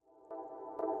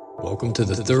Welcome to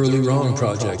the Thoroughly Wrong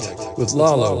Project with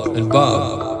Lalo and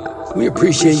Bob. We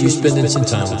appreciate you spending some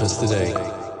time with us today.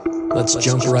 Let's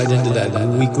jump right into that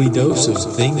weekly dose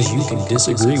of things you can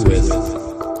disagree with.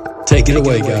 Take it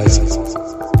away, guys.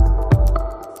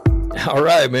 All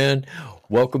right, man.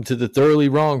 Welcome to the Thoroughly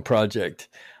Wrong Project.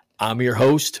 I'm your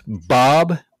host,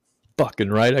 Bob.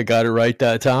 Fucking right. I got it right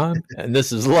that time. And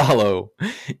this is Lalo.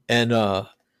 And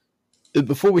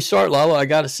before we start, Lalo, I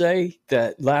got to say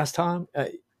that last time,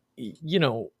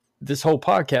 this whole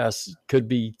podcast could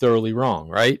be thoroughly wrong,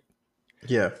 right?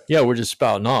 Yeah, we're just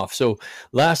spouting off. So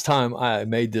last time I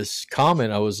made this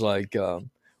comment, I was like,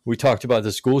 we talked about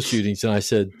the school shootings, and I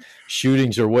said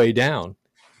shootings are way down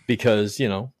because,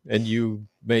 and you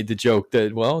made the joke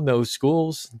that, well, no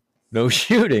schools, no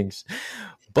shootings.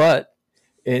 But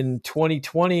in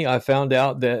 2020, I found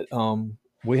out that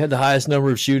we had the highest number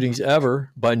of shootings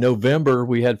ever. By November,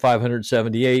 we had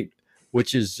 578,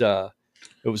 which is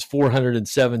it was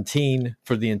 417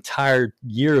 for the entire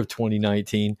year of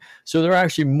 2019. So there are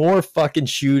actually more fucking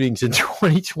shootings in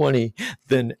 2020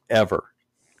 than ever.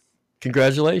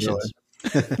 Congratulations.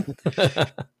 Really?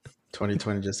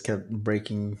 2020 just kept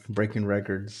breaking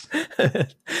records.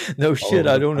 No shit.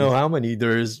 I don't know how many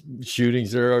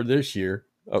shootings there are this year.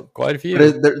 Oh, quite a few.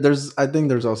 But I think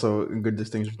there's also a good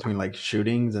distinction between like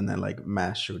shootings and then like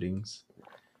mass shootings.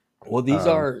 Well, these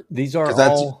are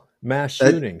all mass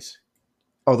shootings.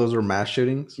 Oh, those were mass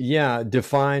shootings? Yeah,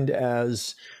 defined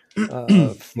as four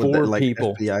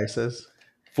people. FBI says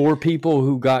 4 people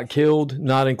who got killed,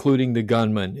 not including the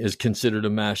gunman, is considered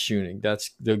a mass shooting. That's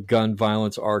the Gun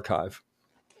Violence Archive.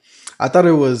 I thought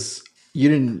it was you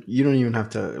don't even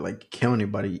have to like kill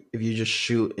anybody if you just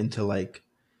shoot into like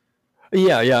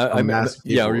yeah.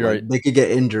 You're right. Like, they could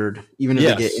get injured. Even if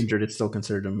they get injured, it's still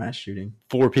considered a mass shooting.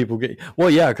 4 people get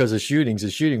because a shooting's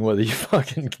a shooting, whether you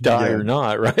fucking die or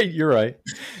not, right? You're right.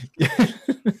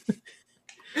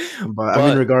 But I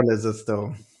mean, regardless, it's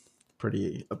still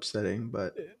pretty upsetting.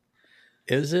 But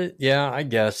is it? Yeah, I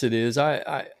guess it is.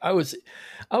 I was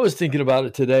thinking about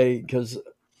it today because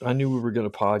I knew we were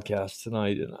going to podcast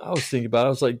tonight, and I was thinking about it. I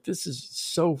was like, this is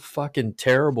so fucking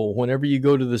terrible. Whenever you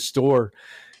go to the store,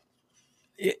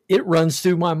 it runs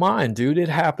through my mind, dude. It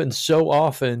happens so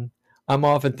often. I'm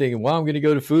often thinking, well, I'm going to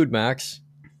go to Food Max.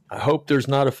 I hope there's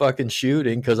not a fucking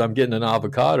shooting because I'm getting an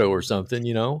avocado or something,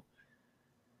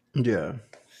 Yeah.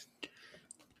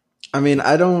 I mean,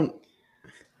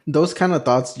 those kind of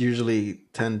thoughts usually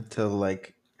tend to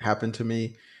like happen to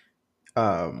me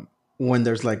when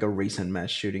there's like a recent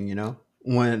mass shooting,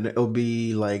 when it'll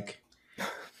be like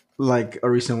a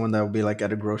recent one that will be like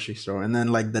at a grocery store, and then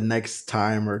like the next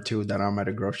time or two that I'm at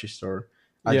a grocery store,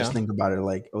 I just think about it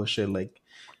like, oh shit, like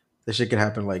this shit could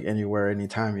happen like anywhere,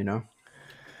 anytime,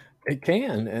 It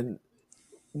can, and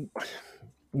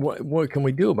what can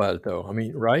we do about it though? I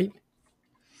mean, right?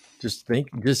 Just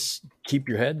keep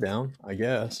your head down, I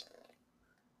guess.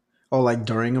 Oh, like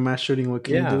during a mass shooting, what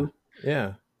can you do?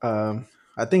 Yeah.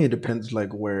 I think it depends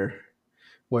like where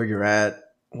you're at,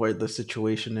 where the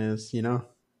situation is,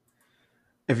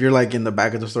 If you're like in the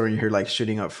back of the store and you hear like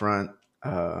shooting up front,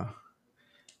 I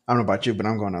don't know about you, but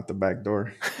I'm going out the back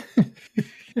door.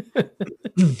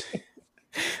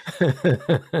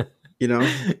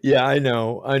 Yeah, I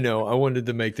know. I wanted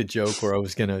to make the joke where I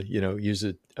was gonna, use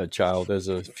a child as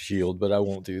a shield, but I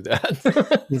won't do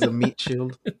that. He's a meat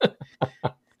shield.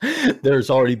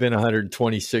 There's already been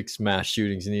 126 mass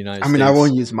shootings in the United States. I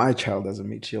won't use my child as a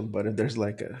meat shield, but if there's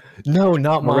like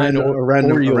not mine, a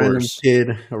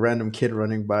random kid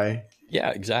running by,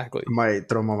 yeah, exactly, I might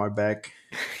throw him on my back.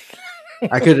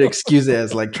 I could excuse it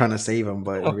as like trying to save him,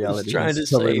 but in reality, trying to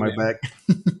save my him. Back.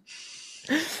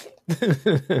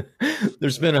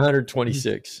 There's been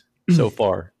 126 so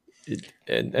far,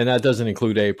 and that doesn't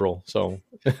include April. So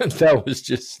that was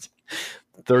just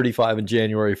 35 in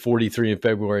January, 43 in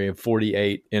February, and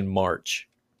 48 in March.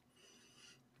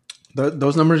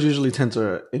 Those numbers usually tend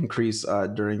to increase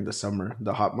during the summer,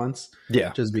 the hot months.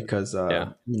 Yeah, just because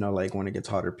like when it gets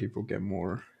hotter, people get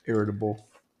more irritable.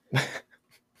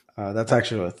 That's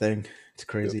actually a thing. It's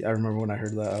crazy. I remember when I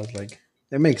heard that, I was like,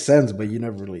 it makes sense, but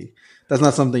that's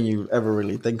not something you ever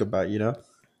really think about,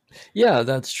 Yeah,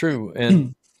 that's true.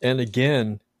 And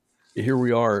again, here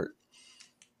we are.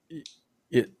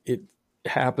 It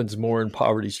happens more in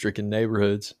poverty-stricken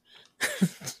neighborhoods.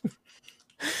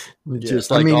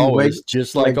 Just like always,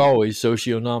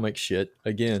 socioeconomic shit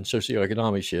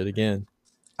again.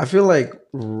 I feel like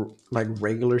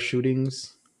regular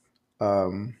shootings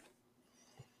tend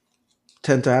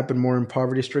to happen more in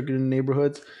poverty-stricken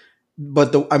neighborhoods.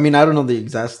 But I don't know the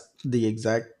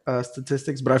exact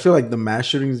statistics, but I feel like the mass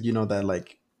shootings, that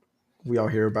like we all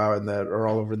hear about and that are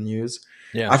all over the news.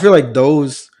 Yeah. I feel like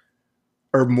those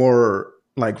are more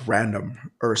like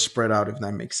random or spread out, if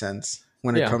that makes sense,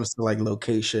 when it Yeah. comes to like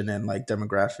location and like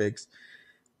demographics.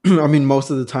 I mean, most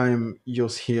of the time you'll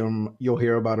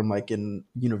hear about them like in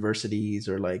universities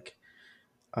or like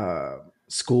uh,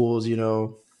 schools, you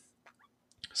know.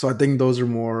 So I think those are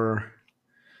more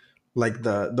like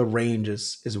the range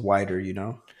is wider, you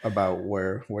know, about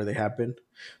where they happen.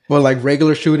 But like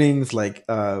regular shootings, like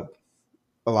a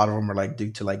lot of them are like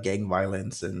due to like gang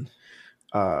violence and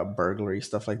burglary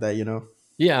stuff like that, you know.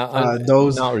 Yeah. I'm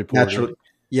Those not reported. naturally,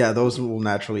 yeah, those will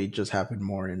naturally just happen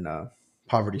more in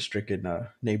poverty stricken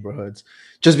neighborhoods,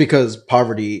 just because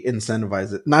poverty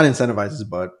incentivizes, not incentivizes,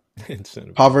 but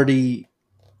Incentive. poverty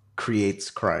creates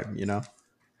crime, you know.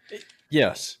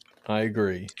 Yes, I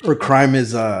agree. Or crime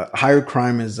is higher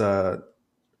crime is a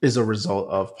result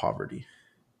of poverty.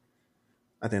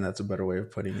 I think that's a better way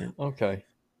of putting it. Okay.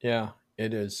 Yeah,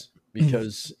 it is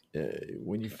because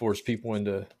when you force people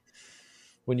into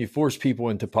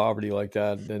poverty like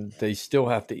that, then they still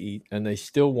have to eat and they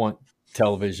still want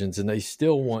televisions and they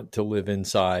still want to live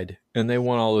inside and they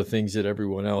want all the things that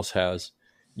everyone else has.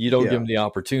 You don't give Yeah. them the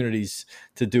opportunities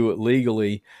to do it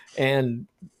legally, and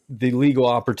the legal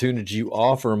opportunities you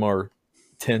offer them are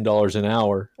 $10 an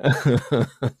hour.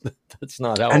 That's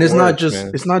not how And it works,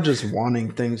 man. it's not just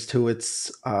wanting things too.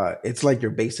 It's like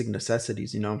your basic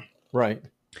necessities, you know. Right,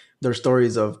 There's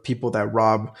stories of people that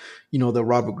rob, you know, they'll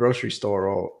rob a grocery store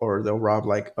or they'll rob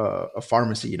like a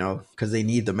pharmacy, you know, because they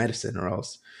need the medicine or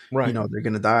else, you right. know, they're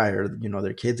gonna die or you know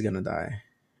their kid's gonna die.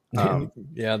 Um,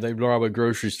 Yeah, they rob a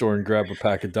grocery store and grab a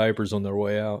pack of diapers on their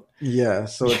way out. yeah,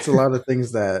 so it's a lot of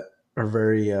things that are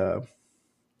very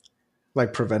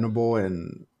like preventable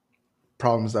and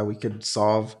problems that we could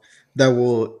solve that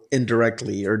will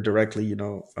indirectly or directly, you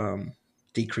know,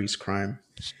 decrease crime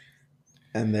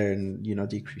and then you know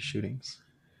decrease shootings,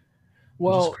 just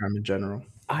Well, crime in general.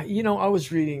 I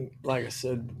was reading, like I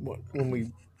said, when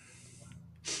we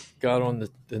got on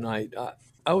the night,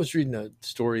 I was reading a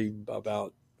story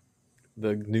about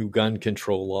the new gun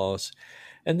control laws,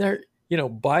 and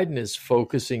Biden is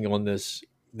focusing on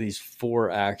these four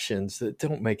actions that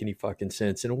don't make any fucking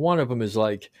sense, and one of them is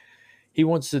like he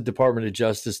wants the Department of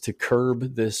Justice to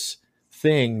curb this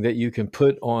thing that you can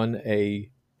put on a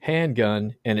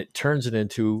handgun and it turns it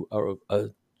into a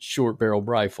short barreled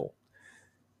rifle.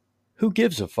 Who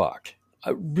gives a fuck?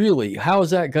 Really, how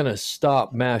is that going to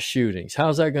stop mass shootings? How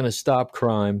is that going to stop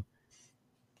crime?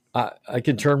 I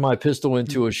can turn my pistol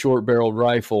into a short barreled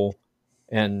rifle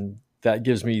and that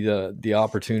gives me the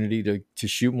opportunity to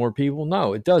shoot more people.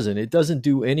 No, it doesn't. It doesn't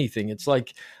do anything. It's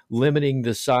like limiting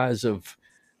the size of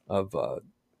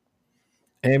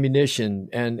ammunition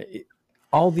and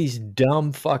all these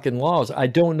dumb fucking laws. I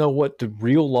don't know what the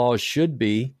real laws should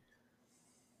be,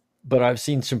 but I've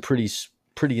seen some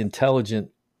pretty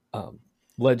intelligent um,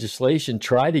 legislation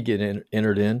try to get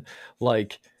entered in.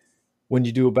 Like when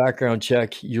you do a background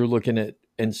check, you're looking at,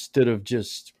 instead of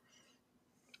just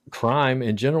crime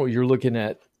in general, you're looking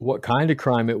at what kind of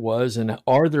crime it was and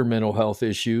are there mental health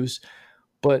issues.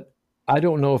 But I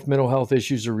don't know if mental health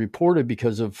issues are reported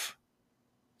because of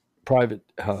private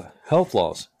health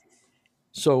laws.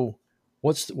 So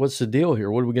what's the deal here?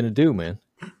 What are we going to do, man?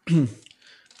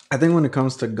 I think when it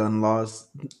comes to gun laws,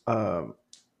 uh,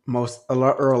 a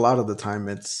lot of the time,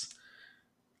 it's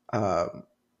uh,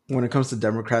 when it comes to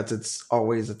Democrats, it's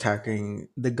always attacking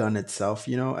the gun itself,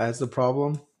 you know, as the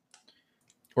problem.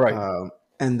 Right. Um,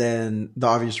 and then the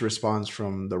obvious response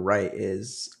from the right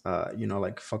is, you know,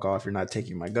 like "fuck off, you're not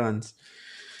taking my guns."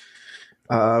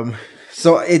 Um,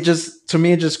 so it just to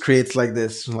me, it just creates like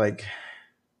this like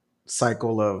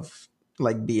cycle of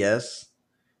like BS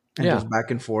and Yeah. just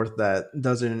back and forth that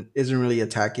doesn't isn't really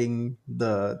attacking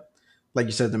the, like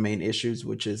you said, the main issues,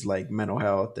 which is like mental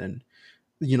health and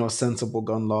you know sensible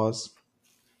gun laws.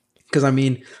 Because I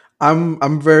mean,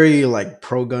 I'm very like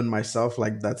pro gun myself.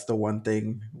 Like that's the one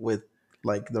thing with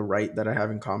like the right that I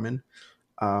have in common.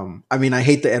 I mean, I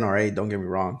hate the NRA. Don't get me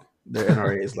wrong. The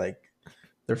NRA is like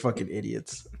they're fucking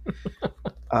idiots.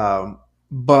 Um,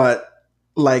 but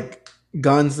like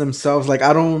guns themselves, like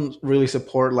I don't really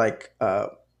support like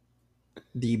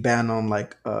the ban on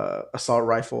like assault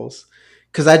rifles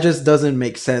because that just doesn't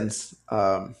make sense.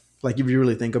 Like if you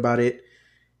really think about it,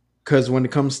 because when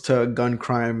it comes to gun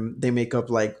crime, they make up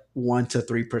like 1 to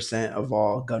 3% of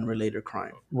all gun related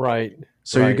crime. Right.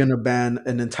 So you're Right. gonna ban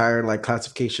an entire like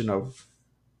classification of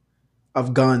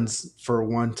guns for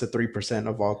 1 to 3%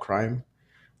 of all crime.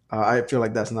 I feel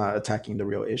like that's not attacking the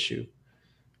real issue.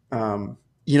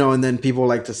 You know, and then people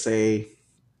like to say,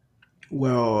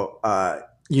 well,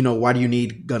 why do you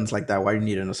need guns like that? Why do you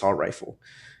need an assault rifle?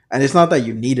 And it's not that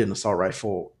you need an assault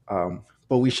rifle,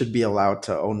 but we should be allowed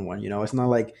to own one. It's not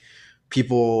like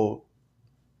people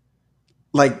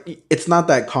like it's not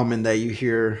that common that you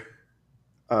hear.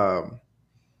 Um,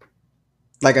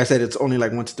 like I said, it's only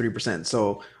like 1 to 3%.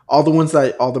 So all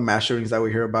the mass shootings that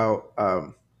we hear about,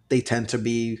 they tend to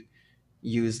be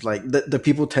used like the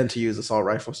people tend to use assault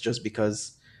rifles just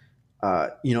because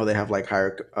they have like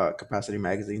higher capacity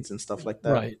magazines and stuff like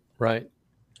that. Right, right.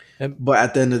 And But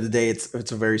at the end of the day,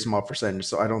 it's a very small percentage.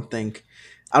 So I don't think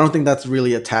that's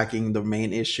really attacking the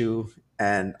main issue,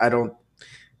 and I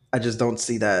just don't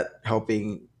see that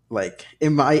helping. Like it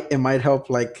might help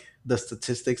like the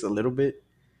statistics a little bit,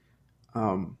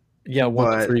 yeah,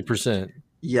 one to but 3%.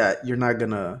 yeah, you're not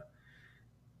gonna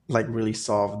like really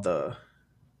solve the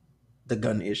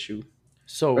gun issue or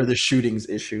So the shootings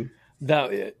issue.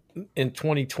 that in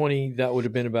 2020, that would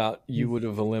have been about, you would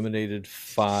have eliminated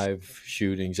 5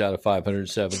 shootings out of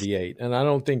 578, and I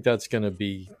don't think that's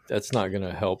not going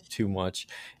to help too much.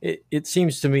 It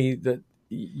seems to me that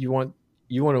you want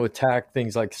to attack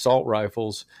things like assault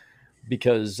rifles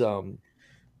because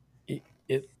it,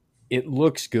 it it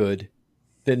looks good,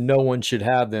 that no one should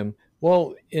have them.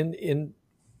 Well, in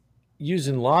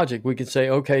using logic, we could say,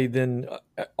 okay, then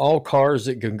all cars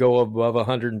that can go above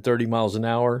 130 miles an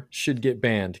hour should get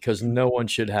banned because no one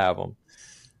should have them,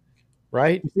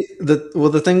 right?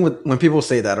 The thing with when people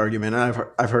say that argument, and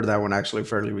I've heard that one actually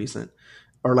fairly recent,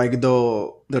 or like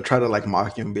they'll try to like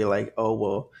mock you and be like, oh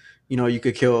well, you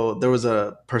could kill. There was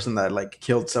a person that like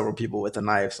killed several people with a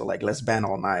knife, so like let's ban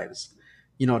all knives.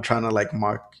 Trying to like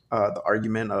mock the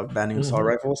argument of banning assault Hmm.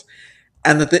 rifles.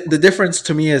 And the difference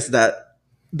to me is that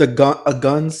a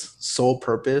gun's sole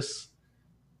purpose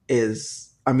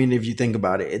is, I mean, if you think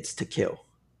about it, it's to kill.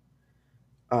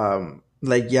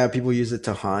 Like yeah, people use it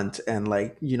to hunt and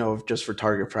like just for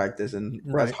target practice and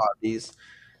as Right. hobbies,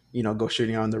 go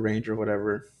shooting on the range or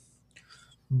whatever.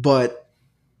 But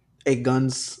a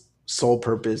gun's sole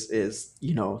purpose is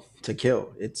to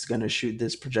kill. It's gonna shoot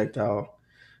this projectile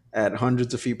at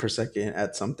hundreds of feet per second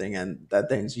at something, and that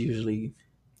thing's usually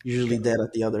dead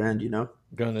at the other end.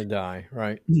 Gonna die,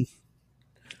 right?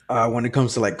 When it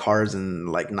comes to like cars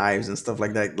and like knives and stuff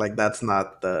like that's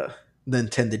not the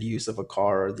intended use of a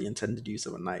car or the intended use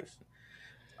of a knife.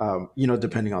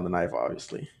 Depending on the knife,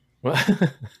 obviously.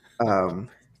 Um,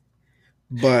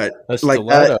 but A like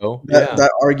that stiletto, that yeah.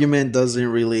 that argument doesn't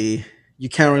really, you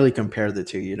can't really compare the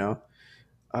two.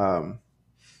 Um,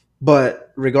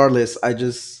 but regardless,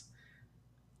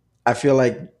 I feel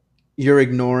like you're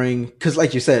ignoring, because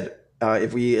like you said,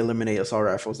 if we eliminate assault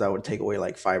rifles, that would take away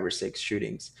like 5 or 6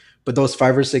 shootings. But those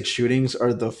 5 or 6 shootings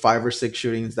are the 5 or 6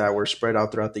 shootings that were spread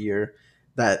out throughout the year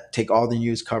that take all the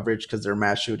news coverage because they're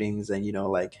mass shootings, and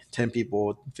like 10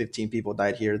 people, 15 people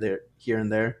died here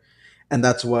and there, and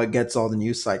that's what gets all the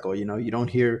news cycle. You don't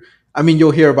hear. I mean,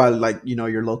 you'll hear about like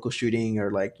your local shooting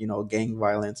or like gang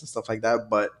violence and stuff like that,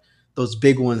 but those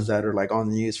big ones that are like on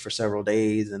the news for several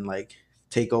days and like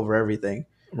take over everything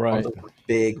are Right. the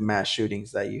big mass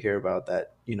shootings that you hear about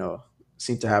that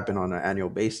seem to happen on an annual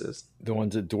basis. The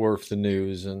ones that dwarf the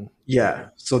news, and yeah. Yeah,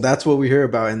 so that's what we hear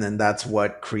about, and then that's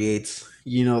what creates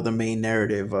the main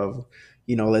narrative of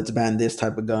let's ban this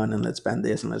type of gun and let's ban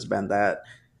this and let's ban that,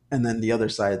 and then the other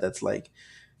side that's like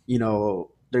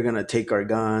they're gonna take our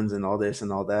guns and all this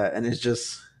and all that, and it's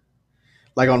just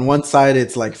like on one side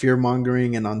it's like fear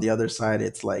mongering, and on the other side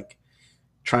it's like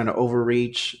trying to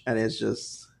overreach, and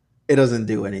it doesn't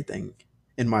do anything,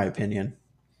 in my opinion.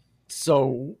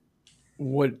 So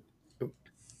what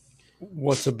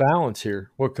what's a balance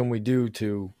here? What can we do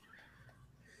to,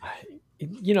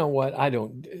 you know what? I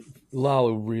don't,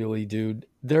 Lalo, really, dude.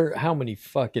 There, how many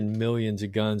fucking millions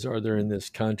of guns are there in this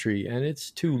country? And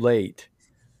it's too late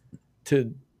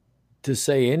to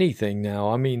say anything now.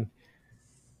 I mean,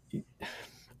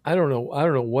 I don't know. I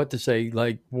don't know what to say.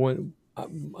 Like when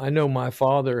I know my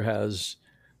father has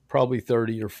probably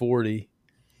 30 or 40,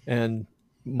 and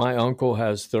my uncle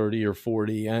has 30 or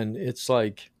 40, and it's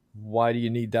like, why do you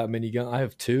need that many guns? I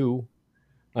have two.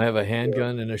 I have a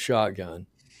handgun and a shotgun.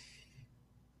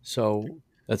 So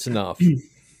that's enough.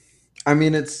 I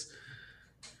mean, it's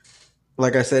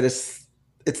like I said, it's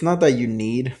not that you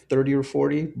need 30 or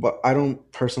 40, but I don't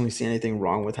personally see anything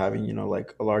wrong with having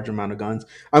like a large amount of guns.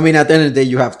 I mean, at the end of the day,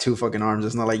 you have two fucking arms.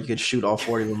 It's not like you could shoot all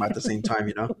 40 of them at the same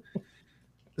time.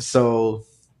 So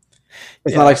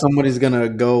it's not Yeah. like somebody's gonna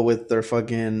go with their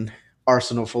fucking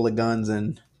arsenal full of guns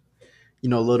and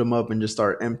load them up and just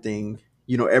start emptying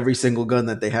every single gun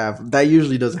that they have. That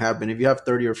usually doesn't happen. If you have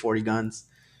 30 or 40 guns,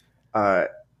 uh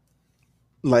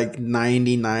like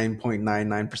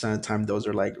 99.99% of the time, those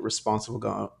are like responsible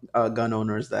gun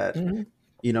owners that, Mhm.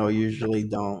 usually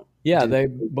don't Yeah, do they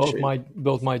shit.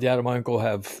 both my dad and my uncle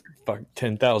have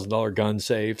 $10,000 gun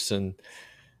safes, and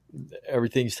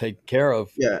everything's taken care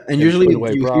of Yeah, and and usually put if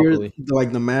away you hear properly.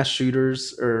 like the mass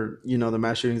shooters, or the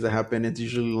mass shootings that happen, it's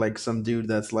usually like some dude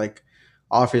that's like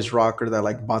off his rocker that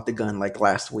like bought the gun like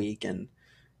last week, and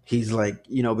he's like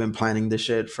been planning this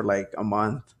shit for like a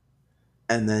month,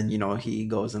 and then he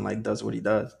goes and like does what he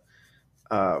does.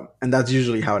 And that's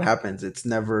usually how it happens. It's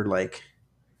never like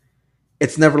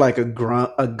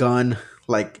a gun,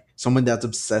 like someone that's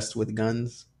obsessed with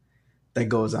guns that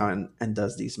goes out and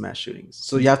does these mass shootings.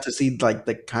 So you have to see like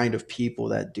the kind of people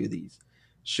that do these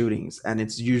shootings, and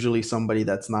it's usually somebody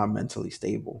that's not mentally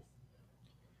stable.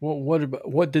 Well,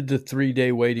 what did the 3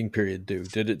 day waiting period do?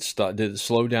 Did it stop? Did it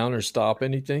slow down or stop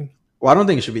anything? Well, I don't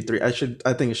think it should be three. I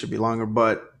think it should be longer,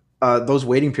 but those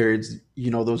waiting periods,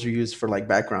 those are used for like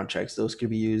background checks. Those could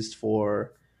be used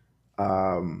for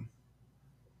um,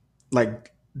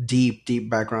 like deep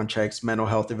background checks, mental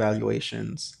health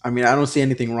evaluations. I mean, I don't see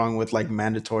anything wrong with like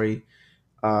mandatory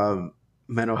um,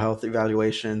 mental health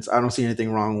evaluations. I don't see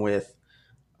anything wrong with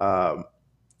um,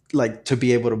 like, to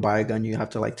be able to buy a gun, you have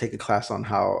to like take a class on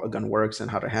how a gun works and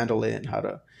how to handle it and how to,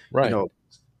 you Right. know,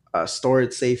 store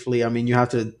it safely. I mean, you have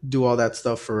to do all that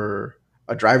stuff for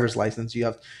a driver's license.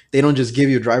 They don't just give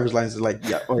you a driver's license like,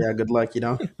 yeah, oh yeah, good luck. Good You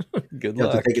have to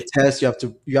luck. take a test. You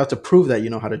have to prove that you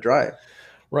know how to drive.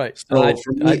 Right. And So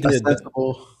for I me, a did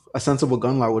that. sensible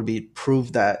gun law would be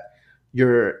prove that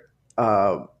you're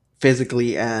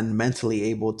physically and mentally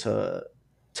able to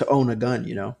own a gun.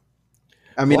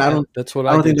 I mean, Well, I don't that's what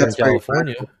I I don't think did here in that's very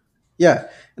California. radical. Yeah,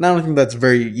 and I don't think that's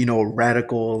very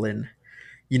radical and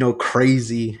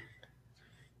crazy.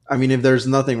 I mean, if there's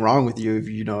nothing wrong with you,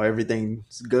 if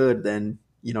everything's good, then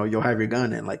you'll have your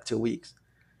gun in like 2 weeks.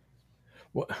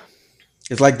 Well,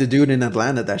 It's like the dude in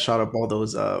Atlanta that shot up all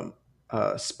those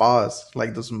spas,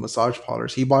 like those massage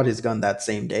parlors. He bought his gun that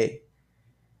same day.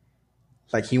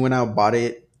 Like he went out, bought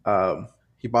it.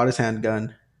 He bought his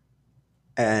handgun,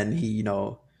 and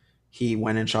he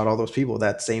went and shot all those people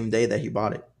that same day that he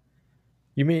bought it.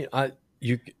 you mean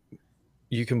you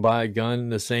you can buy a gun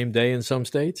the same day in some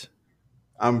states?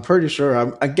 I'm pretty sure.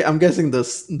 I'm guessing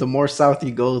the more south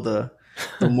you go, the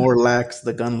more lax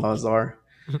the gun laws are.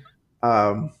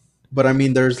 Um, but I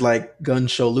mean, there's like gun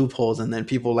show loopholes, and then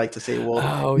people like to say, well,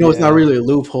 Oh no, it's not yeah. really a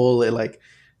loophole.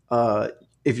 Uh,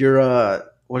 if you're a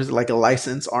what is it, like a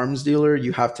licensed arms dealer,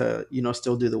 you have to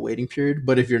still do the waiting period.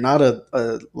 But if you're not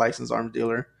a licensed arms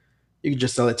dealer, you can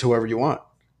just sell it to whoever you want.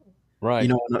 Right.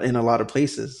 In a lot of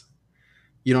places,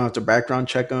 you don't have to background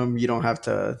check them. You don't have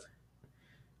to,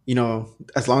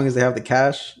 as long as they have the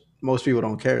cash. Most people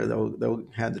don't care. They'll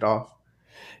hand it off.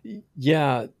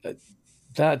 Yeah,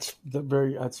 that's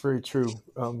very true.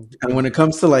 And when it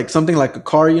comes to like something like a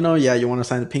car, yeah, you want to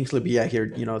sign the pink slip, yeah, here,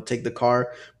 take the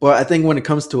car. But I think when it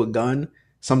comes to a gun,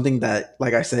 something that,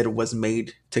 like I said, was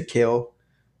made to kill,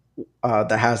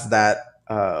 that has that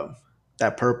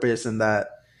purpose and that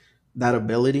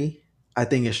ability, I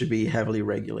think it should be heavily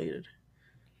regulated.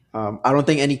 I don't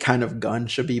think any kind of gun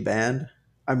should be banned.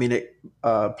 I mean,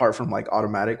 apart from like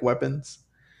automatic weapons.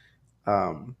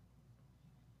 Um,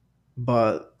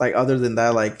 but like other than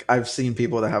that, like I've seen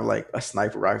people that have like a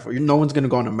sniper rifle. No one's gonna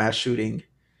go on a mass shooting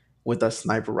with a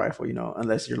sniper rifle,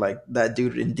 unless you're like that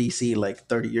dude in DC like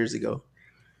 30 years ago.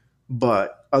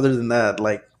 But other than that,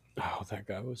 like Oh, that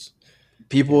guy was.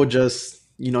 people Yeah. just,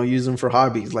 use them for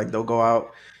hobbies. Like they'll go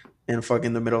out in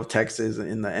fucking the middle of Texas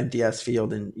in the empty ass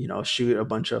field and, shoot a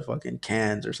bunch of fucking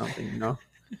cans or something.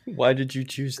 Why did you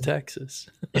choose Texas?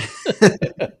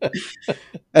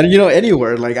 And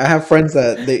anywhere. Like I have friends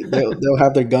that they'll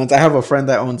have their guns. I have a friend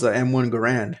that owns a M1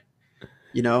 Garand,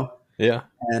 you know, Yeah.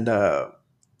 and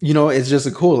it's just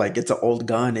a cool, like it's an old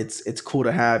gun. It's cool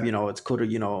to have, it's cool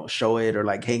to show it or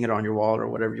like hang it on your wall or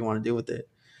whatever you want to do with it.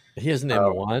 He has an Uh,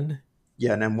 M1.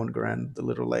 yeah, an M1 Garand, the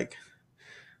little like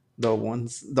the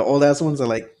old ass ones are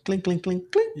like clink clink clink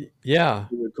clink. Yeah.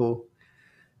 Really cool.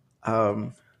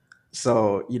 Um,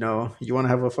 so you want to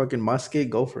have a fucking musket,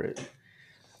 go for it.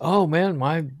 Oh man,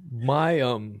 my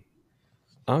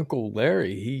uncle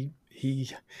Larry,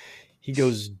 he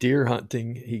goes deer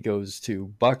hunting. He goes to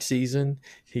buck season.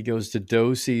 He goes to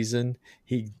doe season.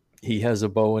 He has a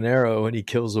bow and arrow, and he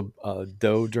kills a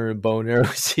doe during bow and arrow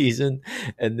season,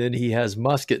 and then he has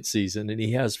musket season, and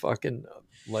he has fucking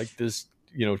like this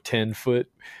 10 foot.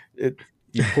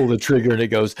 You pull the trigger and it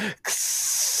goes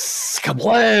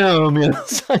kablam.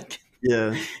 It's like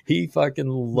Yeah. He fucking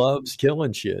loves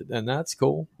killing shit, and that's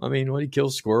cool. I mean, when he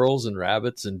kills squirrels and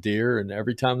rabbits and deer, and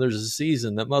every time there's a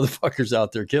season, that motherfucker's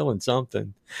out there killing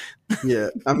something. Yeah.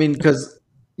 I mean, because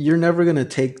you're never gonna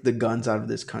take the guns out of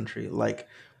this country. Like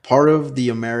part of the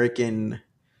American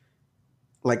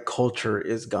like culture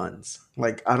is guns.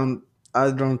 Like I don't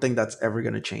think that's ever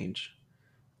gonna change.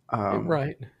 Um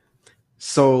Right.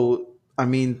 so I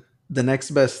mean the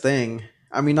next best thing,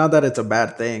 I mean not that it's a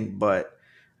bad thing, but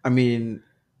I mean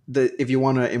the if you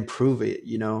want to improve it,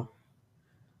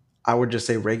 I would just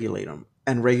say regulate them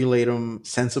and regulate them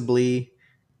sensibly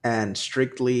and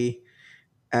strictly.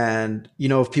 And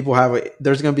if people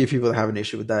there's gonna be people that have an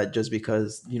issue with that just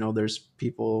because there's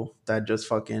people that just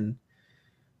fucking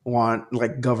want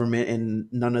like government in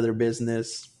none of their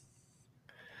business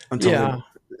until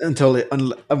it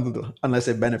Yeah, unless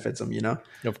it benefits them. of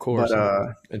But course.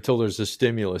 Until there's a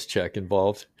stimulus check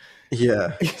involved.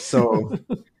 yeah. So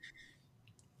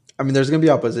I mean, there's gonna be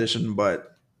opposition,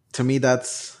 but to me,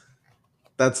 that's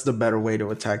the better way to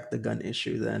attack the gun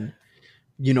issue than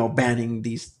banning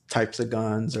these types of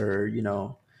guns or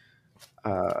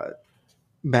uh,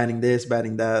 banning this,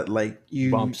 banning that. Like Bump you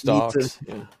need to. stocks.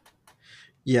 Yeah.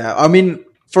 Yeah, I mean,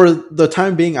 for the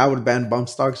time being, I would ban bump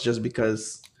stocks just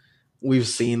because we've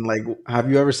seen like,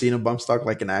 have you ever seen a bump stock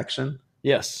like in action?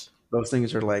 Yes. Those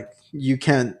things are like you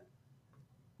can't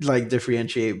like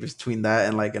differentiate between that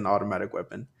and like an automatic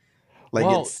weapon. Like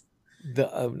Well, it's the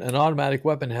an automatic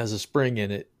weapon has a spring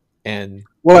in it, and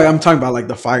well, like, I'm talking about like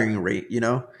the firing rate.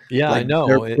 yeah, I Like they're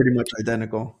know it. pretty much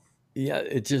identical. Yeah,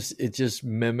 it just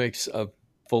mimics a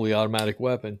fully automatic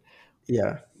weapon.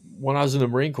 Yeah, When I was in the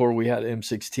Marine Corps, we had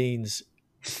M16s.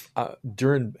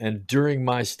 During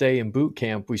my stay in boot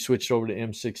camp, we switched over to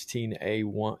M16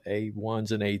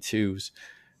 A1s and A2s,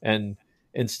 and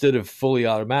instead of fully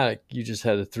automatic, you just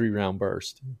had a 3 round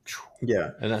burst,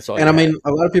 yeah. and that's all And you I had. mean,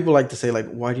 a lot of people like to say like,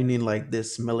 why do you need like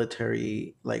this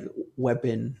military like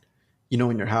weapon,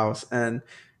 in your house? And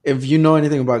if you know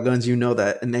anything about guns, you know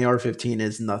that an AR-15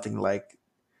 is nothing like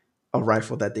a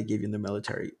rifle that they give you in the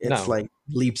military. It's No, like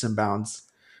leaps and bounds,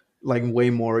 like way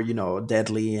more,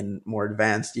 deadly and more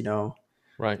advanced.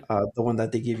 right. The one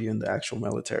that they give you in the actual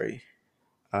military.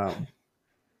 Um,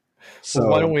 Well,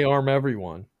 why don't so we arm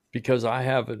everyone? Because I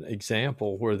have an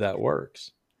example where that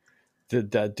works.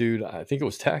 That dude, I think it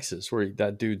was Texas, where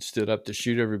that dude stood up to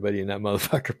shoot everybody, and that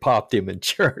motherfucker popped him in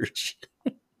church.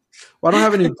 well, I don't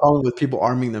have any problem with people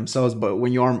arming themselves, but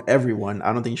when you arm everyone,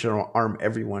 I don't think you should arm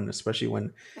everyone, especially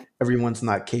when everyone's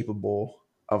not capable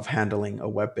of handling a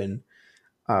weapon.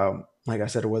 Like I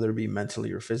said, whether it be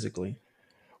mentally or physically.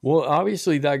 Well,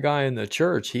 obviously, that guy in the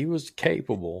church, he was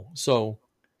capable. So,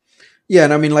 Yeah,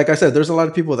 and I mean, like I said, there's a lot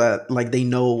of people that like they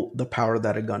know the power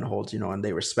that a gun holds, and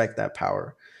they respect that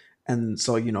power, and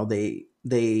so they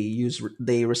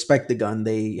respect the gun,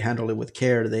 they handle it with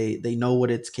care, they know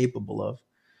what it's capable of,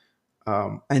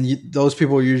 and those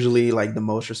people are usually like the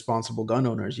most responsible gun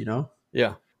owners.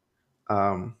 yeah,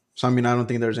 So I mean, I don't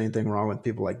think there's anything wrong with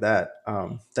people like that.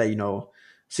 That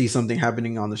see something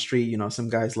happening on the street. Some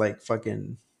guys like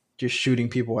fucking just shooting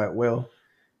people at will.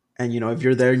 And if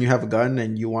you're there and you have a gun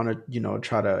and you want to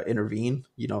try to intervene,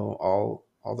 all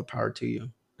the power to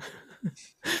you.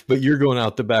 but you're going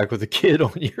out the back with a kid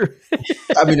on your.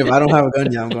 I mean, if I don't have a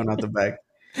gun, yeah, I'm going out the back.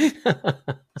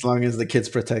 As long as the kid's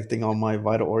protecting all my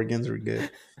vital organs, we're good.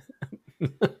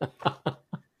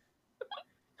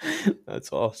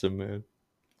 That's awesome, man.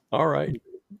 All right.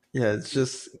 Yeah, it's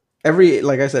just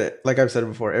like I've said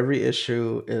before, every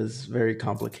issue is very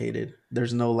complicated.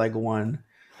 There's no like one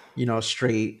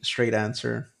straight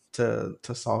answer to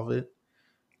solve it.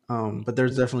 But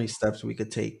there's definitely steps we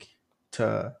could take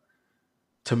to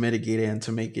mitigate it and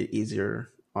to make it easier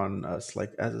on us,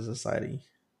 like as a society,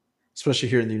 especially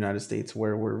here in the United States,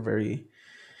 where we're very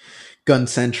gun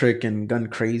centric and gun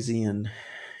crazy, and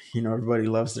everybody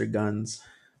loves their guns.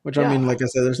 Which I mean, Yeah. like I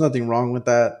said, there's nothing wrong with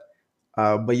that.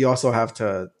 But you also have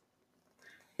to.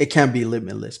 It can't be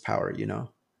limitless power.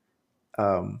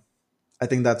 Um, I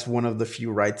think that's one of the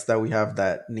few rights that we have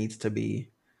that needs to be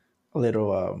a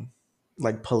little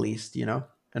like policed,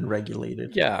 and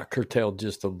regulated. Yeah. Curtailed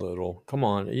just a little. Come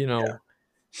on. Yeah.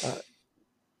 Uh,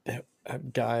 a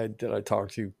guy that I talk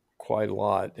to quite a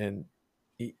lot, and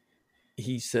he,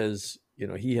 he says,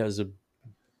 he has a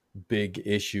big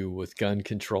issue with gun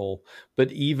control,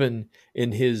 but even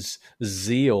in his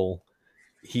zeal,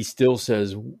 he still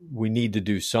says we need to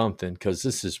do something because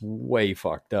this is way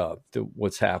fucked up,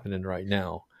 what's happening right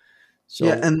now.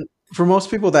 Yeah, So, and for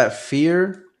most people, that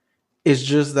fear is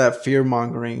just that fear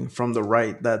mongering from the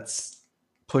right that's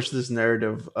pushed this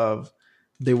narrative of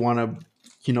they want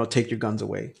to, take your guns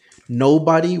away.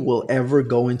 nobody will ever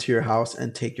go into your house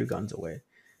and take your guns away.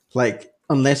 Like,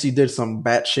 unless you did some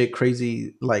batshit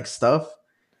crazy like stuff,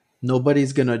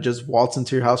 nobody's gonna just waltz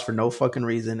into your house for no fucking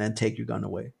reason and take your gun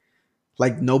away.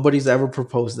 Like, nobody's ever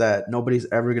proposed that. Nobody's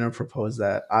ever gonna propose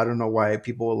that. I don't know why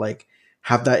people like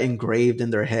have that engraved in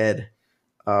their head.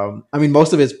 I mean,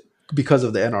 most of it's because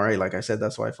of the NRA. Like I said,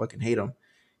 that's why I fucking hate them,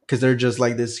 because they're just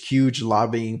like this huge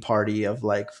lobbying party of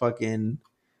like fucking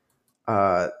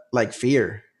like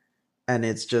fear, and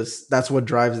it's just that's what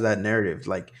drives that narrative.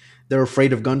 Like, they're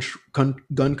afraid of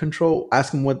gun control.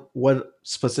 Ask them what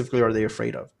specifically are they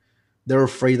afraid of. They're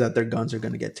afraid that their guns are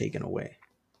going to get taken away.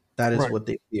 That is Right. what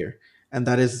they fear, and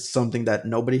that is something that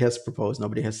nobody has proposed,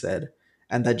 nobody has said,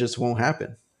 and that just won't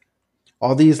happen.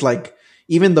 All these like,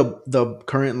 even the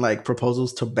current like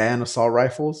proposals to ban assault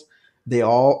rifles, they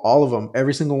all of them,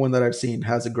 every single one that I've seen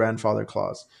has a grandfather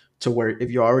clause, to where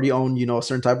if you already own, you know, a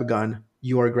certain type of gun,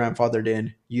 you are grandfathered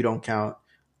in, you don't count,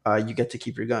 you get to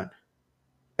keep your gun.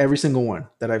 Every single one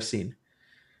that I've seen.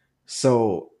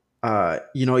 So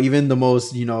you know, even the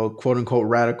most, you know, quote unquote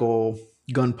radical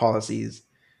gun policies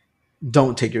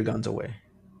don't take your guns away.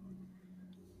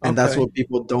 And that's Okay. what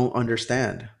people don't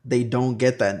understand. They don't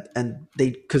get that, and they,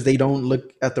 because they don't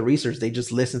look at the research, they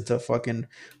just listen to fucking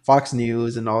Fox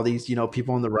News and all these, you know,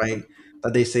 people on the right,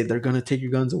 that they say they're going to take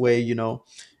your guns away. You know,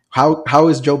 how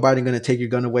is Joe Biden going to take your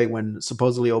gun away when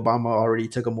supposedly Obama already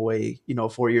took them away, you know,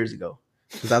 4 years ago?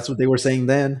 Because that's what they were saying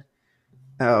then.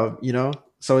 You know,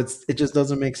 so it just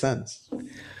doesn't make sense.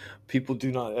 People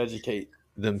do not educate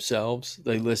themselves.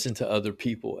 They listen to other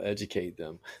people educate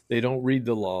them. They don't read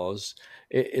the laws.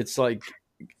 It's like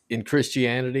in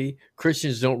Christianity,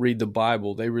 Christians don't read the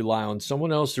Bible. They rely on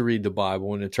someone else to read the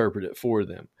Bible and interpret it for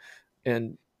them.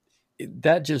 And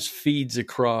that just feeds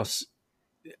across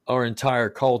our entire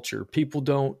culture. People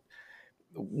don't,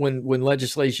 when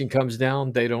legislation comes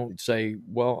down, they don't say,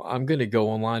 "Well, I'm going to go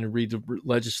online and read the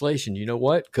legislation." You know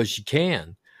what? Because you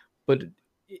can, but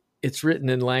it's written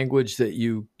in language that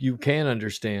you can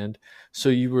understand. So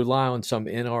you rely on some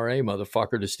NRA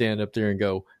motherfucker to stand up there and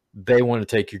go, "They want to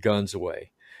take your guns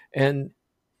away," and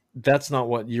that's not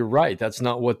what you're right. That's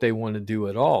not what they want to do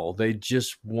at all. They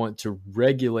just want to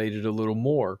regulate it a little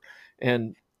more.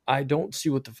 And I don't see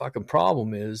what the fucking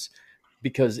problem is,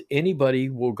 because anybody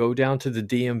will go down to the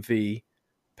DMV,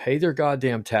 pay their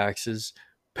goddamn taxes,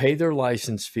 pay their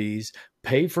license fees,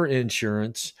 pay for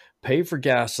insurance, pay for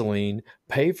gasoline,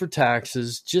 pay for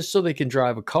taxes just so they can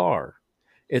drive a car.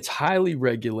 It's highly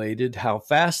regulated how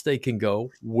fast they can go,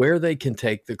 where they can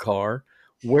take the car,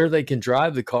 where they can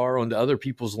drive the car onto other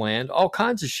people's land, all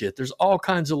kinds of shit. There's all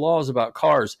kinds of laws about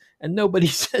cars, and nobody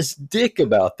says dick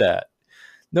about that.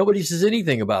 Nobody says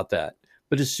anything about that.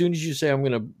 But as soon as you say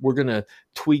we're gonna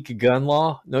tweak a gun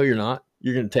law, no, you're not.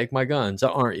 You're gonna take my guns,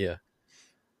 aren't you?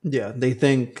 Yeah, they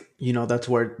think, you know, that's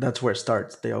where it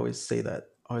starts. They always say that.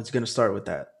 Oh, it's gonna start with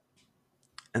that,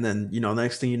 and then, you know,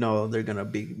 next thing you know, they're gonna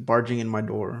be barging in my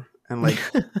door, and like,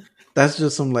 that's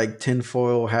just some like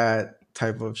tinfoil hat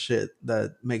type of shit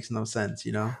that makes no sense,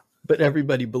 you know? But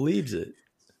everybody believes it.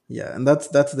 Yeah, and that's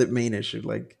the main issue.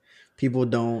 Like, people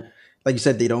don't, like you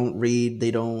said, they don't read,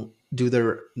 they don't do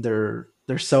their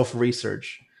self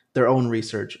research, their own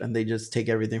research, and they just take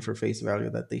everything for face value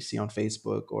that they see on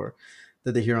Facebook or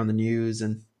that they hear on the news,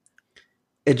 and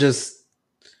it just,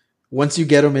 once you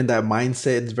get them in that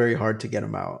mindset, it's very hard to get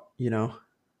them out, you know?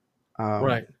 Um, Right.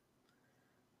 Right.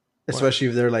 Especially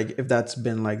if they're like, if that's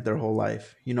been like their whole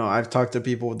life. You know, I've talked to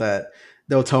people that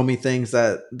they'll tell me things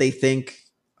that they think,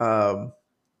 um,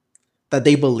 that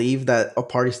they believe that a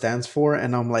party stands for,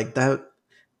 and I'm like, that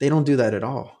they don't do that at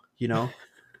all, you know?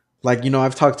 Like, you know,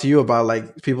 I've talked to you about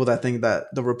like people that think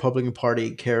that the Republican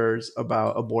Party cares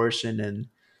about abortion and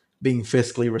being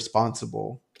fiscally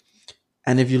responsible.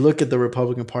 And if you look at the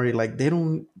Republican Party, like, they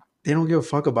don't give a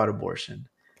fuck about abortion.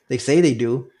 They say they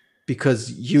do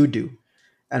because you do.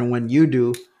 And when you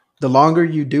do, the longer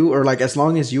you do, or like as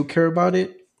long as you care about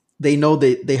it, they know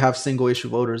they have single issue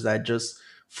voters that just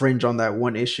fringe on that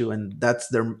one issue, and that's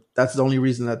the only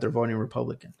reason that they're voting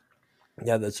Republican.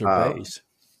 Yeah, that's their Um, base.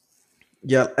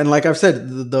 yeah, and like I've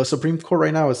said, the Supreme Court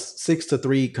right now is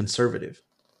 6-3 conservative.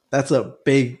 That's a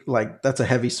big, like, that's a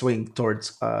heavy swing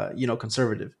towards you know,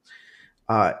 conservative.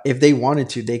 If they wanted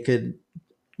to, they could,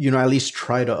 you know, at least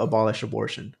try to abolish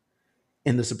abortion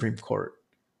in the Supreme Court,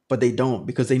 but they don't,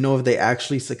 because they know if they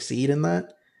actually succeed in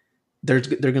that, they're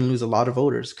going to lose a lot of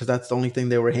voters, because that's the only thing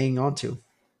they were hanging on to.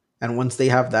 And once they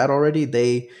have that already,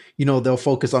 they, you know, they'll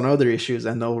focus on other issues,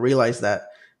 and they'll realize that,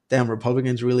 damn,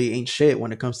 Republicans really ain't shit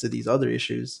when it comes to these other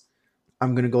issues.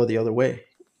 I'm going to go the other way.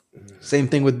 Same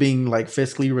thing with being like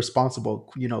fiscally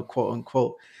responsible, you know, quote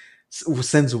unquote.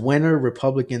 Since when are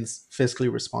Republicans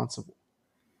fiscally responsible?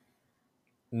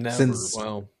 Never. Since,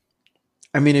 Well,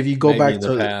 I mean, if you go maybe back in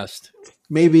the to past.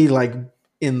 maybe like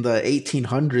in the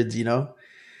 1800s,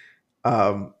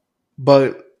 um,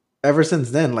 but ever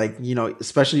since then, like,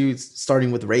 especially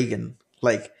starting with Reagan,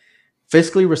 like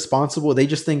fiscally responsible, they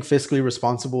just think fiscally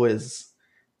responsible is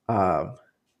uh,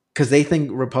 because they think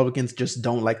Republicans just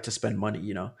don't like to spend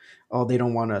money, Oh, they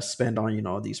don't want to spend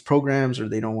on, these programs, or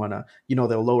they don't want to,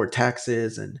 they'll lower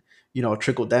taxes and,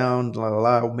 trickle down, la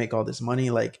la la, make all this money.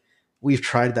 Like, we've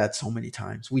tried that so many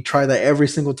times. We try that every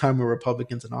single time a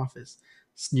Republicans in office,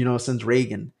 since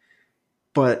Reagan.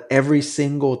 But every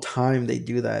single time they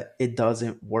do that, it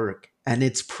doesn't work. And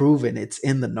it's proven, it's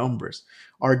in the numbers.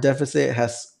 Our deficit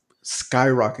has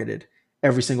skyrocketed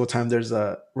every single time there's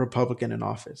a Republican in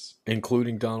office,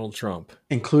 Including Donald Trump.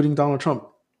 including Donald Trump.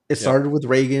 It Yep. started with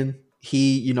Reagan.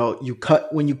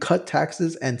 When you cut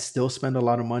taxes and still spend a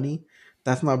lot of money,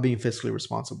 that's not being fiscally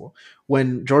responsible.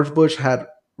 When George Bush had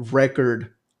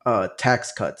record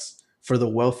tax cuts for the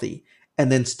wealthy,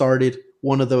 and then started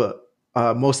one of the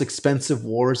most expensive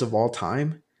wars of all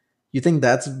time, you think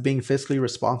that's being fiscally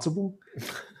responsible?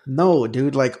 No,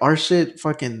 dude. Like, our shit,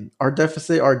 fucking, our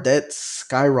deficit, our debt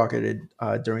skyrocketed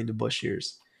during the Bush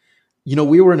years.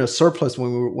 We were in a surplus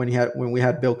when we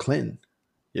had Bill Clinton.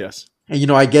 Yes.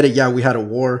 And I get it. Yeah, we had a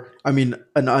war. I mean,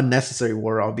 an unnecessary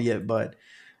war, albeit, but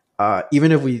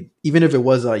even if it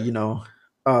was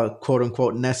a quote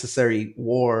unquote necessary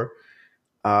war,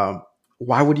 um,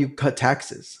 why would you cut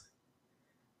taxes?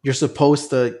 You're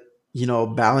supposed to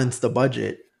balance the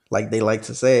budget, like they like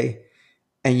to say,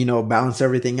 and balance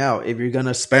everything out. If you're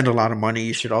gonna spend a lot of money,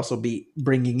 you should also be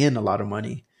bringing in a lot of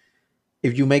money.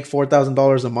 If you make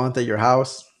 $4,000 a month at your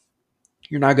house,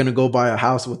 you're not going to go buy a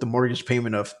house with a mortgage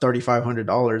payment of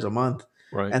 $3,500 a month,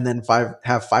 Right. and then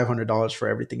have $500 for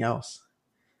everything else.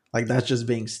 Like, that's just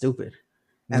being stupid.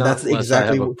 And Not that's unless I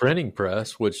exactly have a printing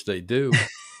press, which they do.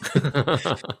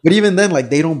 but even then, like,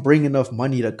 they don't bring enough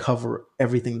money to cover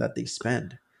everything that they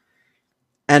spend.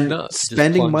 And No, just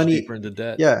spending plunge money, deeper into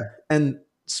debt. yeah, and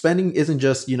spending isn't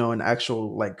just an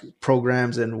actual, like,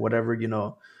 programs and whatever,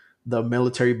 the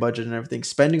military budget and everything.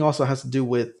 Spending also has to do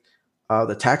with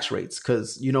the tax rates,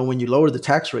 because when you lower the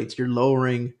tax rates, you're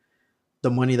lowering the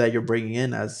money that you're bringing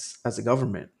in as a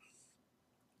government.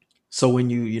 So when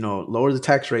lower the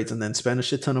tax rates and then spend a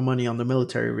shit ton of money on the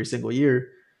military every single year,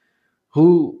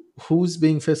 who's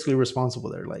being fiscally responsible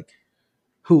there? Like,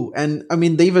 who? And I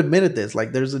mean, they've admitted this.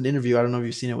 Like, there's an interview, I don't know if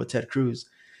you've seen it, with Ted Cruz,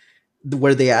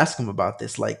 where they ask him about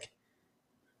this. Like,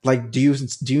 do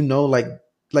you know,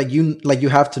 like you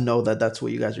have to know that that's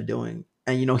what you guys are doing.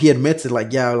 And he admits it,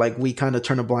 like, yeah, like, we kind of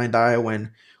turn a blind eye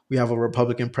when we have a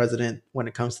Republican president when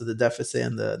it comes to the deficit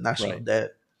and the national Right.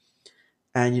 debt.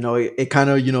 And it kind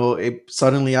of it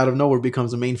suddenly out of nowhere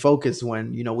becomes the main focus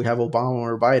when we have Obama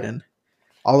or Biden.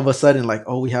 All of a sudden, like,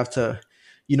 oh, we have to,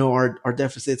 our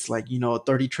deficit's like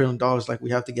 $30 trillion, like,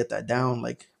 we have to get that down,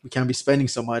 like, we can't be spending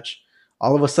so much.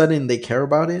 All of a sudden they care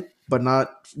about it, but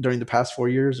not during the past 4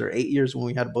 years or 8 years when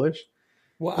we had Bush.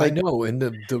 Well, I Like, know, and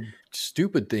the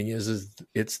stupid thing is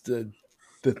it's the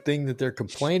thing that they're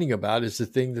complaining about is the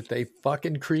thing that they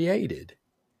fucking created.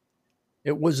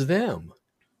 It was them.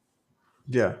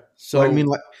 yeah. So Well, I mean,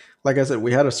 like I said,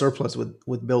 we had a surplus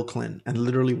with Bill Clinton, and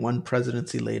literally one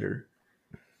presidency later,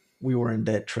 we were in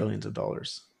debt trillions of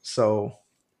dollars. So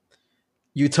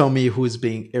you tell me who's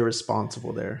being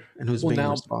irresponsible there and who's being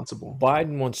now responsible.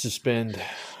 Biden wants to spend,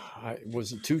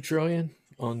 was it 2 trillion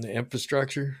on the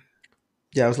infrastructure?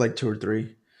 Yeah, it was like 2 or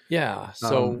 3. Yeah.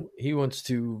 So he wants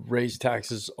to raise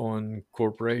taxes on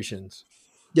corporations.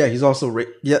 Yeah, he's also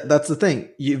yeah. That's the thing.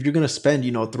 If you're gonna spend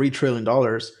 $3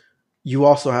 trillion, you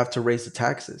also have to raise the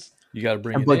taxes. You got to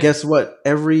bring it But in. guess what?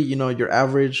 Every your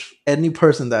average, any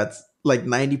person, that's like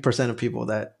 90% of people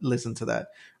that listen to that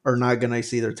are not gonna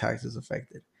see their taxes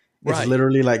affected. It's Right.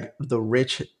 literally like the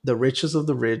richest of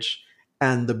the rich,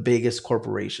 and the biggest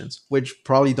corporations, which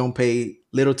probably don't pay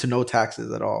little to no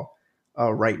taxes at all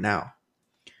right now.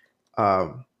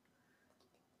 Um,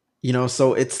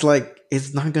 so it's like,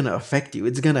 it's not gonna affect you.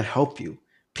 It's gonna help you.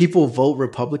 People vote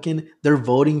Republican. They're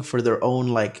voting for their own,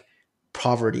 like,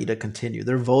 poverty to continue.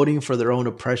 They're voting for their own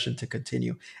oppression to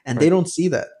continue, and they Right. don't see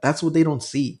that. That's what they don't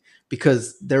see,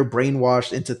 because they're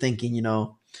brainwashed into thinking,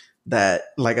 that,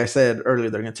 like I said earlier,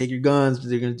 they're gonna take your guns.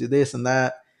 They're gonna do this and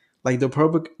that. Like, the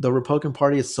Republican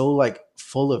Party is so, like,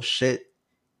 full of shit.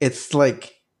 It's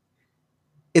like,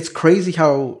 it's crazy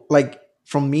how, like,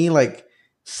 from me, like,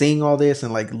 seeing all this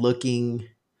and, like, looking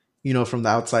from the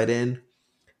outside in,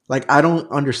 like, I don't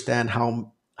understand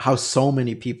how so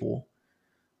many people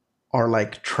are,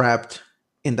 like, trapped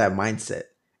in that mindset,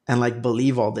 and like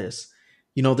believe all this.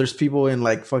 There's people in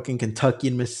like fucking Kentucky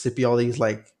and Mississippi, all these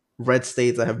like red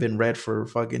states that have been red for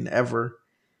fucking ever.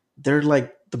 They're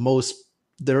like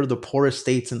they're the poorest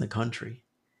states in the country.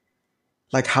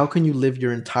 Like, how can you live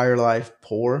your entire life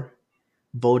poor,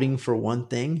 voting for one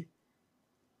thing,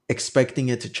 expecting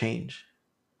it to change?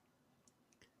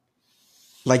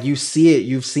 Like, you see it,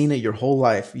 you've seen it your whole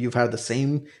life. You've had the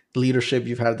same leadership,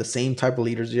 you've had the same type of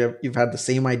leaders, you've had the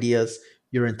same ideas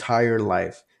your entire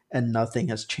life, and nothing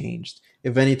has changed.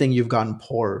 If anything, you've gotten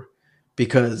poorer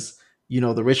because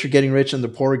the rich are getting rich and the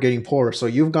poor are getting poorer. So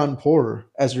you've gotten poorer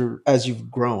as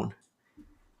you've grown,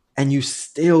 and you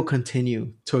still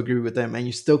continue to agree with them, and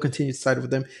you still continue to side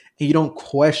with them, and you don't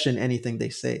question anything they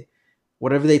say.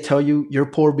 Whatever they tell you, you're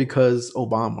poor because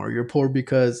Obama, or you're poor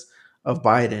because of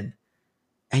Biden,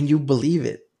 and you believe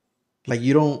it. Like,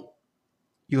 you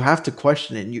have to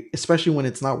question it, and especially when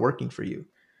it's not working for you.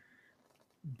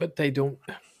 But they don't,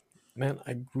 man,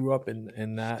 I grew up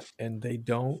in that, and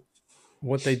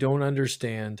what they don't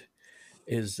understand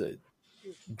is that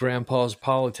grandpa's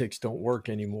politics don't work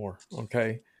anymore.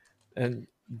 Okay. And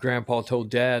grandpa told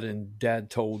dad, and dad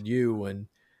told you, and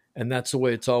that's the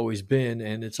way it's always been.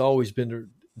 And it's always been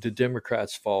the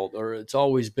Democrats' fault, or it's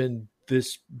always been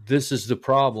this is the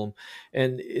problem.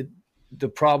 And the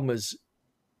problem is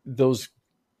those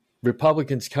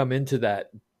Republicans come into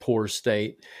that poor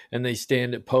state and they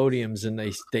stand at podiums and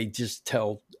they just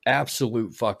tell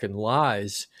absolute fucking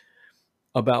lies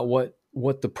about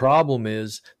what the problem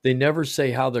is. They never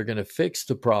say how they're going to fix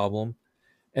the problem,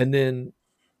 and then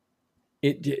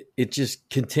it just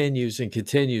continues and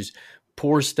continues.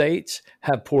 Poor states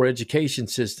have poor education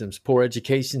systems. Poor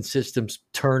education systems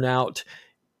turn out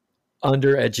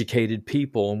undereducated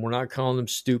people, and we're not calling them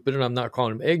stupid, and I'm not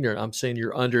calling them ignorant. I'm saying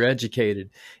you're undereducated.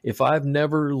 If I've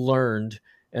never learned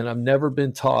and I've never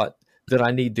been taught that I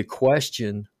need to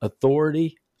question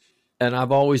authority, and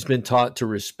I've always been taught to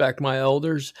respect my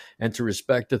elders and to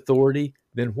respect authority,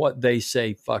 then what they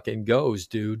say fucking goes,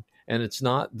 dude. And it's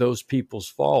not those people's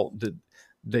fault that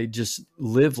they just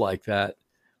live like that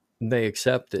and they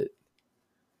accept it.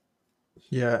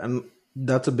 Yeah, and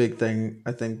that's a big thing.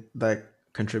 I think that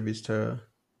contributes to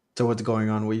what's going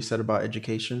on. What you said about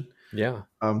education, Yeah.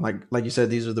 like you said,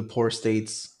 these are the poor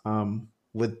states,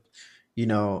 with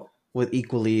with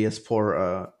equally as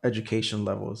poor education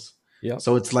levels. Yeah.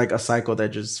 So it's like a cycle that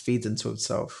just feeds into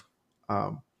itself.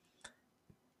 Um,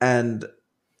 and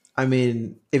I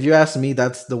mean, if you ask me,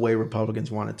 that's the way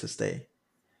Republicans want it to stay.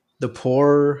 The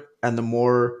poorer and the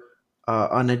more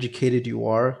uneducated you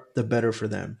are, the better for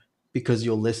them, because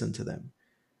you'll listen to them.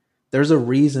 There's a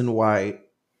reason why,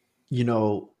 you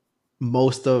know,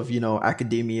 most of,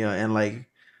 academia and like,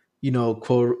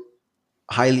 quote,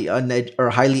 highly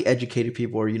educated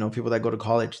people, or, people that go to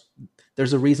college,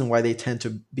 there's a reason why they tend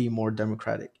to be more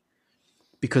democratic,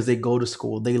 because they go to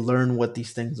school, they learn what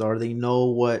these things are, they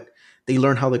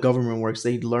learn how the government works,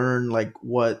 they learn like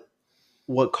what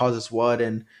causes what,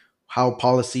 and how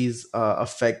policies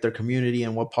affect their community,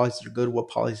 and what policies are good, what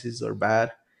policies are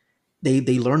bad. They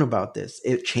learn about this.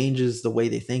 It changes the way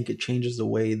they think. It changes the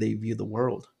way they view the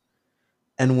world.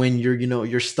 And when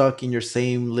you're stuck in your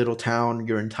same little town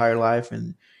your entire life,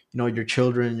 and your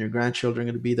children, your grandchildren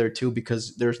are going to be there too,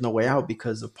 because there's no way out,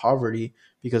 because of poverty,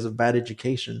 because of bad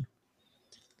education.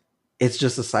 It's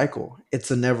just a cycle. It's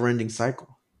a never-ending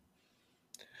cycle.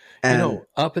 And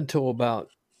Up until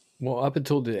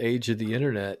the age of the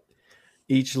internet,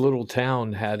 each little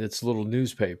town had its little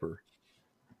newspaper.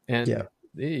 yeah, And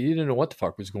you didn't know what the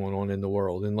fuck was going on in the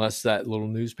world unless that little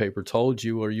newspaper told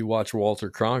you, or you watch Walter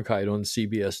Cronkite on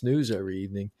CBS News every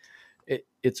evening.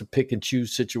 It's a pick and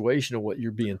choose situation of what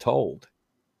you're being told.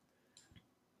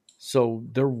 So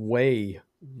they're way,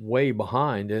 way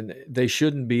behind, and they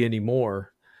shouldn't be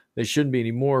anymore. They shouldn't be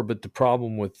anymore. But the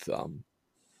problem with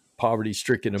poverty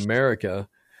stricken America,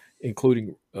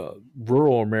 including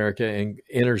rural America and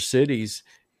inner cities,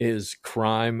 is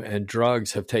crime and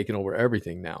drugs have taken over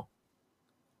everything now.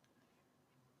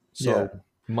 yeah, So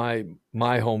my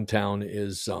hometown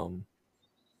is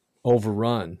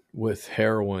overrun with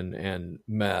heroin and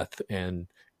meth and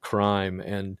crime,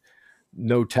 and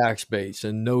no tax base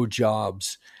and no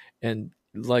jobs. And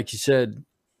like you said,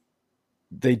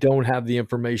 they don't have the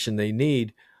information they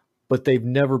need, but they've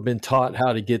never been taught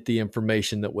how to get the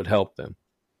information that would help them.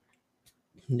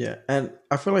 yeah. And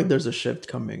I feel like there's a shift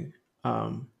coming.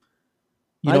 Um,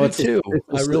 I do it's a, too.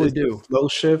 I really it's a do. slow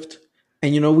shift,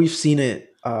 and we've seen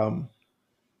it.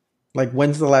 Like,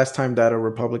 when's the last time that a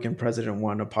Republican president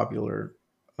won a popular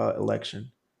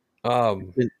election? It's Um,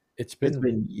 been it's it's been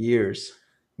been years.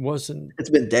 wasn't It's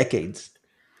been decades.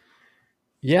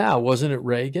 Yeah, wasn't it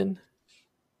Reagan?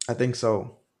 I think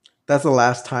so. That's the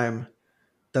last time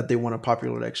that they won a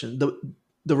popular election.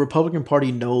 The Republican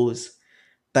Party knows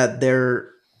that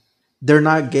they're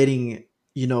not getting,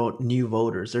 new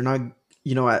voters. They're not,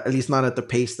 at least not at the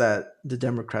pace that the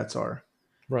Democrats are,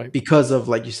 Right. because of,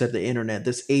 like you said, the internet,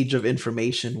 this age of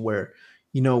information where,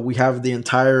 we have the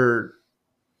entire,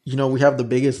 we have the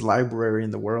biggest library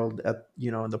in the world at,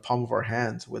 in the palm of our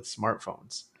hands with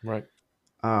smartphones. Right.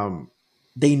 um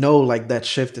they know like that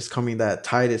shift is coming, that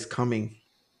tide is coming.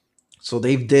 So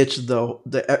they've ditched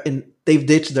and they've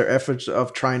ditched their efforts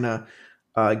of trying to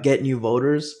get new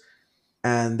voters,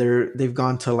 and they've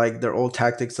gone to like their old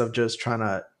tactics of just trying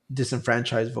to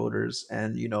disenfranchise voters,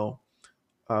 and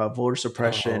voter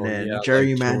suppression Oh yeah, and like Georgia.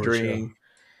 gerrymandering.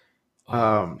 Oh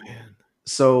um man.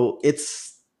 so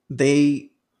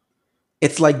they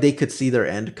it's like they could see their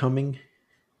end coming,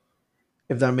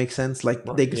 if that makes sense. Like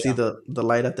Right. they could see Yeah. the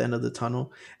light at the end of the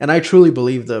tunnel, and I truly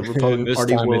believe the Republican This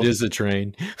Party time it will. is a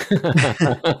train.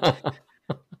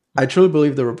 I truly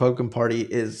believe the Republican Party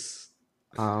is,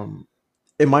 um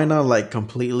it might not like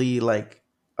completely like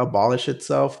abolish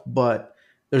itself, but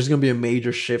there's going to be a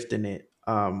major shift in it.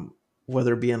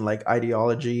 Whether it be in like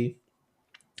ideology,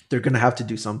 they're going to have to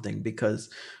do something, because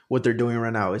what they're doing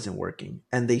right now isn't working,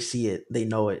 and they see it, they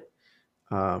know it.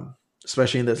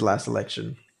 Especially in this last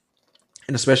election,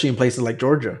 and especially in places like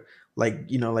Georgia, like,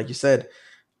 like you said,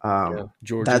 Yeah.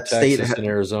 Georgia, that state Texas, and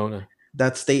Arizona.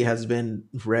 that state has been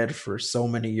red for so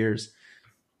many years,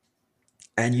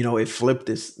 and it flipped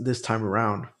this time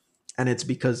around, and it's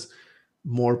because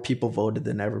more people voted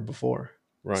than ever before.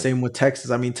 Right. Same with Texas.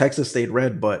 I mean, Texas stayed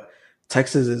red, but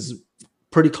Texas is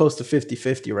pretty close to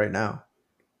 50-50 right now,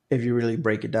 if you really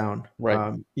break it down,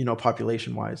 Right.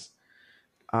 population wise.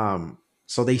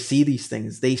 So they see these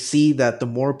things. They see that the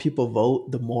more people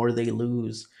vote, the more they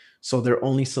lose. So their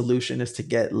only solution is to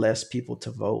get less people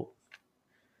to vote.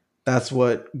 That's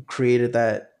what created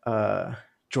that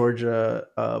Georgia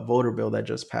voter bill that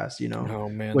just passed, Oh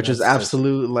man, which is that's such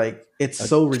absolute, like, it's a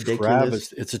so ridiculous.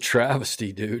 travesty. It's a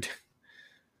travesty, dude.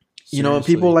 People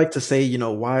Seriously. like to say,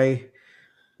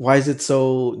 why is it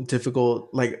so difficult?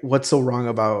 Like, what's so wrong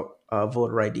about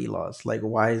voter ID laws? Like,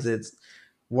 why is it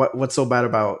what's so bad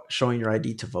about showing your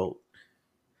ID to vote?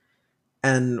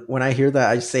 And when I hear that,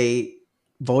 I say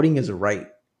voting is a right,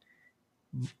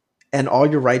 and all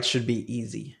your rights should be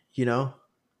easy, Yeah.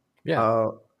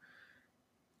 Uh,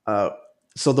 uh,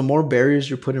 so the more barriers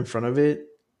you put in front of it,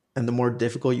 and the more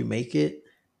difficult you make it,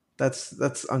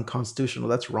 that's unconstitutional.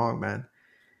 That's wrong, man.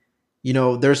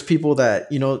 There's people that,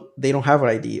 they don't have an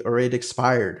ID, or it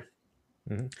expired.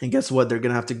 Hmm. And guess what? They're going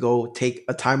to have to go take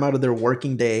a time out of their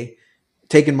working day.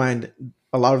 Take in mind,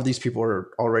 a lot of these people are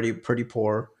already pretty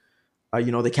poor.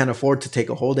 They can't afford to take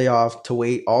a whole day off to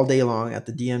wait all day long at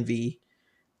the DMV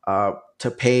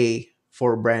to pay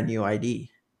for a brand new ID.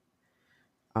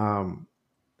 Um,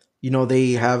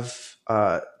 they have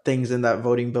things in that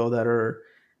voting bill that are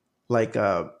like,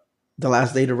 the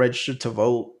last day to register to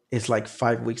vote is like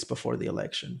 5 weeks before the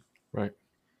election. Right.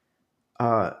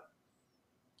 Uh,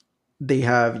 they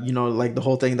have, like the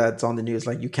whole thing that's on the news,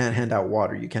 like you can't hand out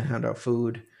water, you can't hand out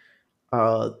food.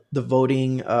 The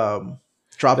voting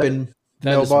drop That in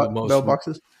that is the most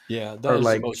mailboxes yeah, that are is the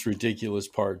like, most ridiculous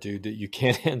part, dude, that you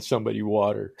can't hand somebody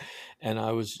water. And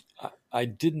I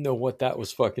didn't know what that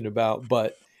was fucking about,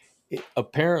 but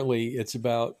apparently it's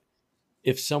about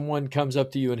if someone comes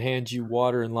up to you and hands you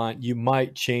water in line, you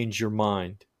might change your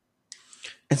mind.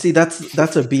 and see, that's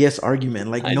a BS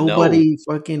argument. Like, I know. nobody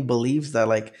fucking believes that.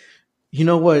 Like, you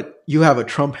know what? You have a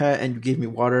Trump hat and you gave me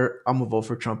water. I'm gonna vote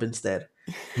for Trump instead.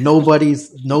 Nobody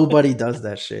does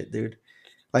that shit, dude.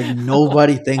 Like,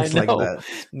 nobody I thinks like know. that.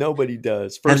 Nobody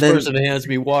does. And First then, person that hands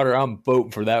me water, I'm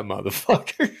voting for that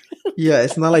motherfucker. yeah,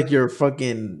 it's not like you're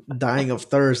fucking dying of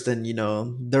thirst and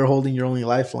they're holding your only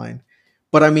lifeline.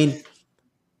 But I mean,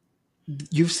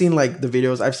 you've seen like the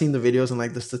videos. I've seen the videos and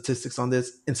like the statistics on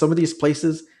this. In some of these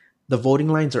places, the voting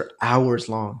lines are hours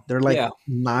long. They're like Yeah.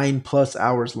 9+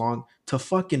 hours long to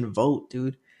fucking vote,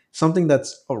 dude. Something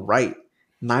that's a right.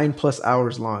 9+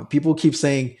 hours long. People keep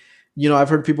saying, I've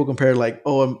heard people compare like,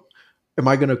 oh, am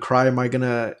I gonna cry? Am I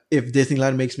gonna, if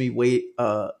Disneyland makes me wait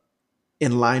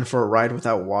in line for a ride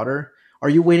without water? Are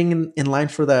you waiting in line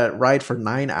for that ride for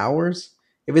 9 hours?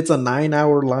 If it's a 9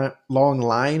 hour long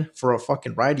line for a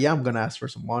fucking ride, yeah, I'm gonna ask for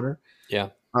some water. Yeah.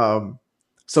 Um,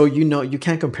 so you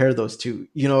can't compare those two.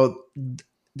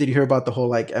 Did you hear about the whole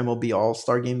like MLB All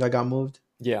Star game that got moved?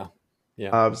 Yeah.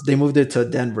 Yeah. They moved it to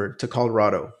Denver, to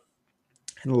Colorado,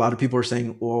 and a lot of people are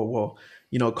saying, "Oh, well,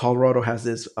 Colorado has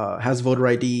this has voter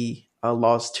ID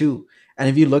laws too." And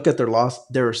if you look at their laws,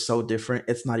 they're so different.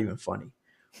 It's not even funny.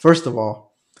 First of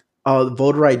all,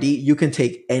 voter ID, you can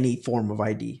take any form of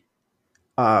ID.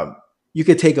 Um, you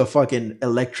could take a fucking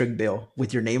electric bill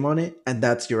with your name on it, and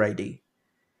that's your ID.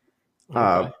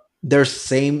 Uh, Okay. there's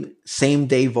same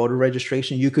day voter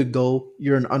registration. You could go.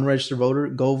 You're an unregistered voter.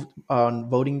 Go on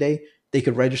voting day. They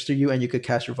could register you, and you could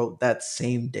cast your vote that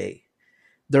same day.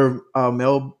 Their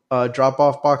mail drop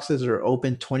off boxes are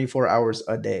open 24 hours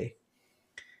a day.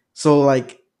 So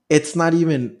like, it's not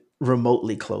even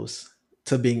remotely close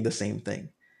to being the same thing.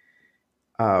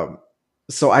 Um,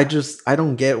 so I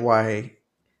don't get why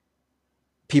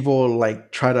people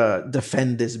like try to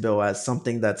defend this bill as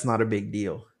something that's not a big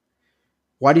deal.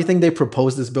 Why do you think they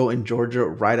proposed this bill in Georgia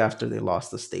right after they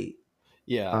lost the state?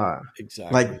 Yeah, Uh, like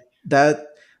exactly. that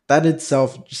that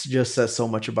itself just says so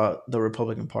much about the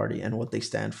Republican Party and what they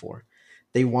stand for.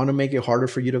 They want to make it harder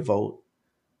for you to vote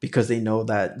because they know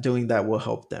that doing that will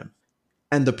help them.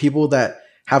 And the people that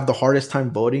have the hardest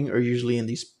time voting are usually in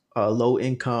these low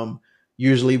income,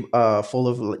 usually full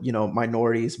of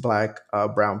minorities, black,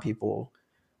 brown people.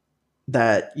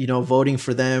 That voting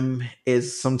for them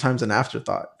is sometimes an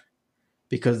afterthought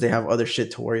because they have other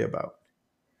shit to worry about.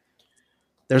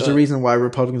 There's a The reason why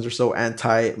Republicans are so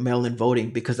anti mail-in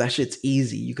voting because that shit's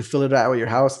easy. You can fill it out at your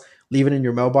house, leave it in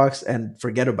your mailbox, and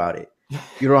forget about it.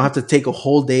 You don't have to take a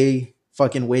whole day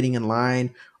fucking waiting in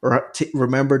line or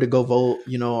remember to go vote.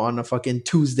 On a fucking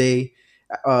Tuesday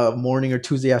morning or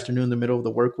Tuesday afternoon in the middle of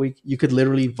the work week. You could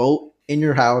literally vote in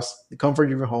your house, the comfort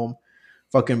of your home,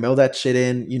 fucking mail that shit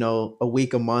in. A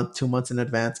week, a month, 2 months in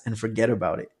advance, and forget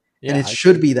about it. And yeah, it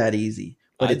should be that easy,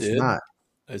 but I it's did. not.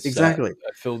 I sat, Exactly.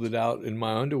 I filled it out in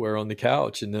my underwear on the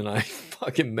couch, and then I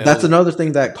fucking That's mailed it. another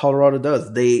thing that Colorado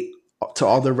does. They to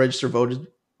all their registered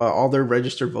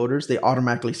voters, they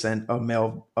automatically send a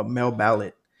mail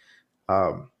ballot.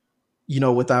 Um,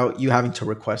 without you having to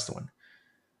request one.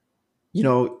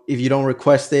 If you don't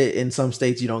request it in some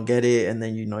states, you don't get it, and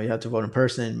then you have to vote in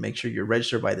person. Make sure you're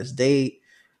registered by this date,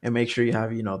 and make sure you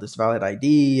have this valid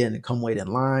ID, and come wait in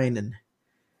line,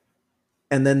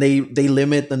 and then they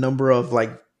limit the number of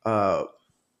like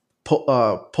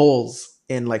polls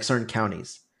in like certain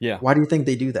counties. Yeah, Why do you think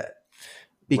they do that?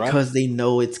 right. Because they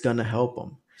know it's gonna help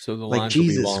them. So the Like lines will be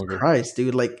Jesus longer. Christ,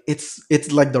 dude! Like it's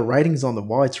like the writing's on the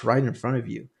wall. It's right in front of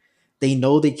you. They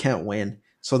know they can't win,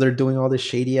 so they're doing all this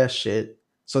shady ass shit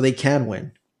so they can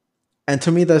win. And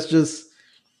to me, that's just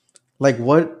like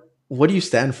what do you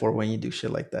stand for when you do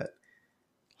shit like that?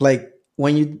 Like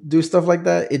when you do stuff like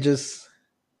that, it just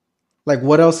like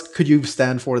what else could you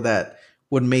stand for that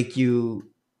would make you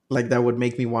like that would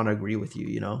make me want to agree with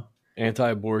you?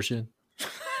 Anti-abortion.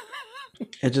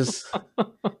 It just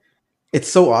it's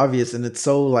so obvious and it's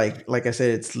so like I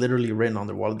said, it's literally written on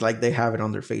their wall. Like they have it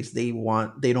on their face. They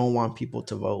don't want people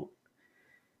to vote.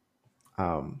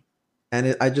 Um,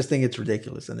 and I just think it's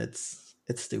ridiculous and it's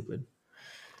stupid.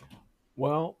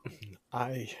 Well,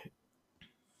 I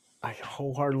I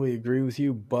wholeheartedly agree with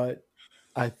you, but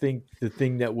I think the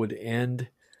thing that would end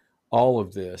all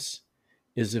of this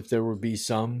is if there would be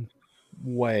some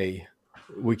way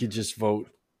we could just vote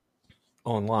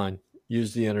online,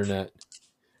 use the internet.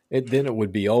 Then it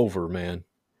would be over, man.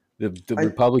 The I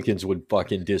Republicans would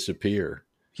fucking disappear.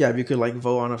 Yeah, if you could like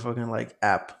vote on a fucking like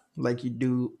app, like you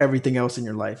do everything else in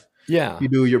your life. Yeah, You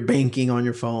do your banking on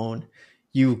your phone.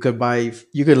 You could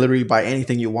literally buy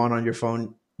anything you want on your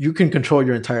phone. You can control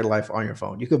your entire life on your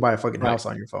phone. You could buy a fucking right. house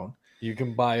on your phone. You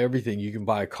can buy everything. You can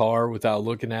buy a car without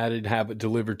looking at it and have it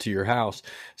delivered to your house.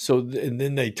 And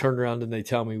then they turn around and they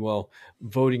tell me, well,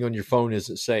 voting on your phone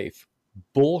isn't safe.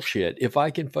 Bullshit. If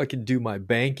I can fucking do my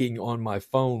banking on my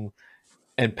phone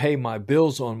and pay my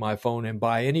bills on my phone and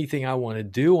buy anything I want to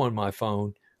do on my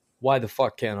phone, why the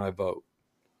fuck can't I vote?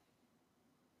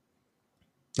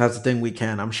 That's the thing we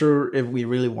can. I'm sure if we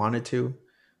really wanted to,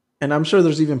 and I'm sure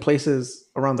there's even places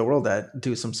around the world that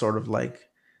do some sort of like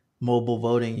mobile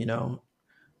voting.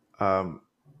 Um,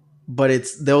 but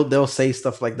they'll say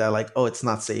stuff like that, like, oh, it's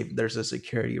not safe. There's a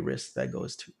security risk that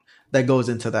goes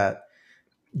into that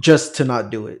just to not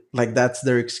do it. Like that's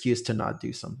their excuse to not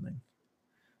do something.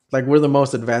 Like we're the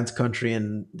most advanced country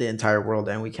in the entire world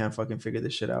and we can't fucking figure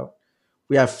this shit out.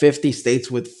 We have 50 states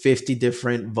with 50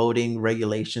 different voting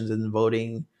regulations and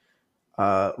voting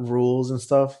rules and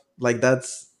stuff. Like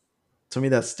that's to me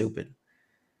that's stupid.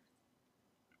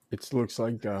 It looks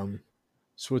like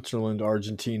Switzerland,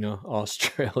 Argentina,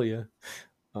 Australia.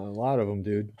 A lot of them,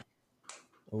 dude.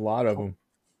 A lot of them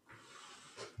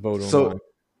vote So online.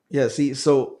 yeah, see,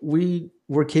 so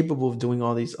we're capable of doing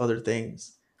all these other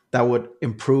things that would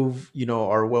improve,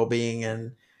 our well-being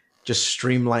and just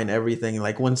streamline everything.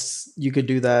 Like once you could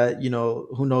do that,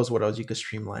 who knows what else you could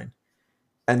streamline.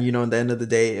 and at the end of the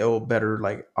day, it will better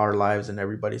like our lives and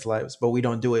everybody's lives. But we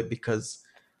don't do it because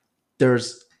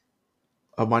there's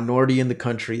a minority in the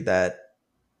country that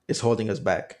is holding us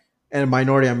back. And a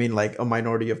minority, I mean like a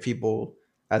minority of people,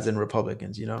 as in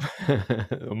Republicans.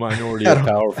 A minority I of don't,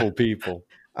 powerful people.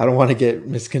 I don't want to get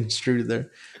misconstrued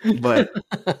there, but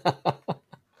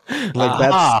like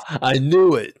that's Aha! I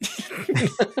knew it.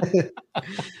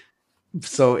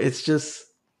 so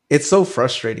it's so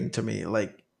frustrating to me,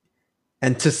 like,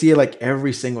 and to see it like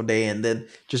every single day, and then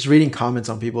just reading comments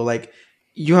on people, like,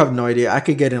 you have no idea. I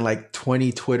could get in like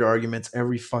 20 Twitter arguments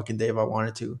every fucking day if I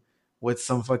wanted to with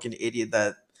some fucking idiot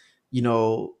that, you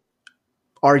know,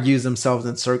 argues themselves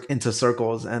into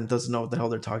circles and doesn't know what the hell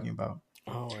they're talking about.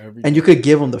 Oh, And you could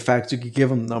give them the facts, you could give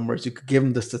them numbers, you could give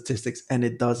them the statistics, and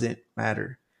it doesn't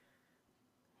matter.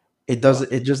 It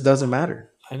doesn't. It just doesn't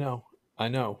matter. I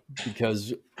know,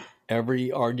 because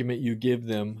every argument you give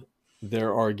them,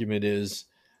 their argument is,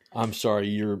 "I'm sorry,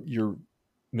 you're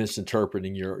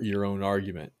misinterpreting your own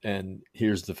argument, and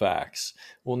here's the facts."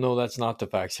 Well, no, that's not the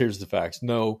facts. Here's the facts.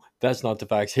 No, that's not the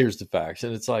facts. Here's the facts.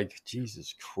 And it's like,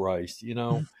 Jesus Christ,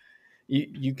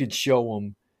 you could show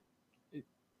them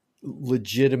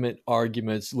legitimate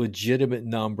arguments, legitimate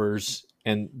numbers,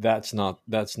 and that's not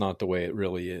the way it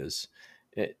really is.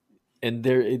 And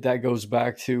that goes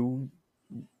back to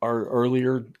our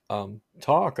earlier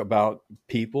talk about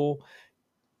people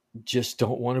just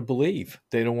don't want to believe.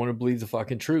 They don't want to believe the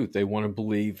fucking truth. They want to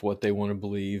believe what they want to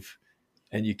believe,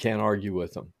 and you can't argue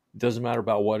with them. It doesn't matter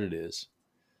about what it is.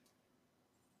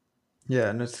 Yeah,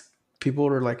 and it's people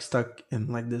are like stuck in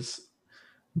like this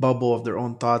bubble of their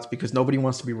own thoughts because nobody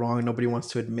wants to be wrong. Nobody wants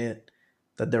to admit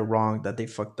that they're wrong, that they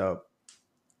fucked up.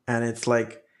 And it's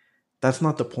like, that's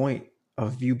not the point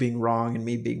of you being wrong and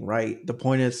me being right. The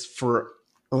point is for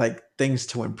like things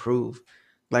to improve.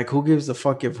 Like, who gives a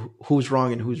fuck if who's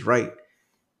wrong and who's right?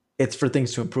 It's for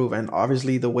things to improve. And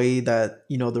obviously the way that,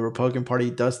 the Republican Party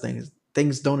does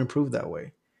things don't improve that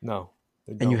way. No.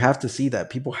 And you have to see that.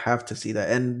 People have to see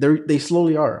that. And they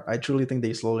slowly are. I truly think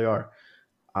they slowly are.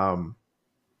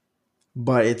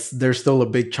 But there's still a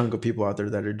big chunk of people out there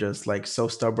that are just like so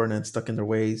stubborn and stuck in their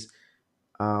ways.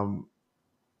 And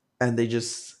they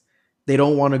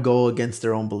don't want to go against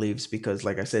their own beliefs because,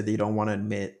 like I said, they don't want to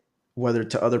admit, whether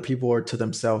to other people or to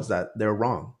themselves, that they're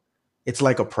wrong. It's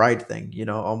like a pride thing,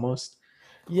 almost.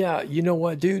 Yeah, you know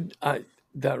what, dude?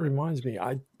 That reminds me.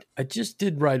 I just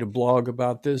did write a blog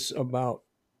about this, about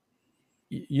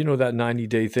that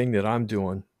 90-day thing that I'm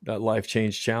doing, that life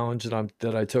change challenge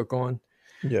that I took on.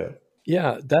 Yeah.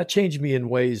 Yeah, that changed me in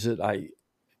ways that I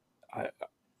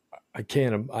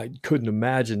couldn't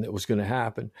imagine that was going to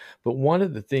happen. But one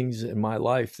of the things in my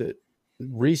life that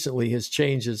recently has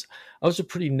changed is I was a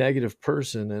pretty negative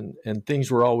person, and things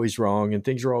were always wrong and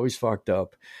things were always fucked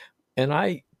up. And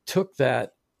I took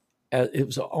that as it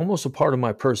was almost a part of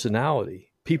my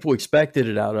personality. People expected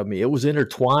it out of me. It was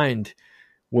intertwined.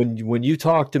 When you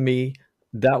talk to me,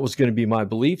 that was going to be my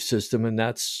belief system, and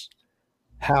that's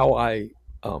how I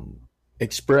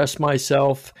express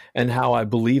myself and how I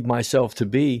believe myself to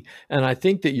be. And I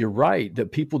think that you're right,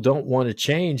 that people don't want to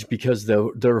change because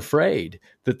they're afraid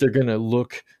that they're going to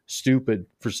look stupid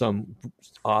for some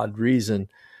odd reason.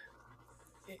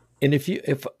 And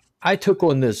if I took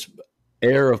on this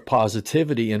air of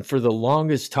positivity, and for the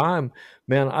longest time,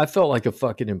 man, I felt like a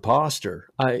fucking imposter.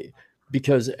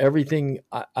 Because everything,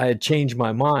 I had changed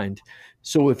my mind.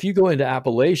 So if you go into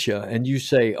Appalachia and you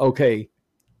say, okay,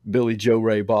 Billy, Joe,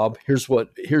 Ray, Bob, here's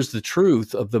the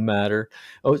truth of the matter.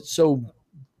 Oh, so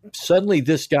suddenly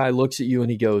this guy looks at you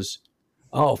and he goes,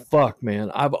 oh, fuck,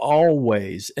 man, I've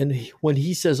always, and when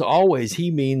he says always, he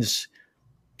means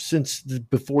since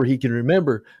before he can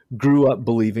remember, grew up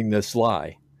believing this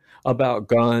lie about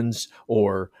guns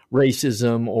or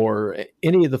racism or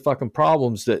any of the fucking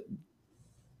problems that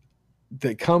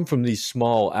come from these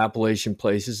small Appalachian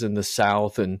places in the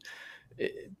South and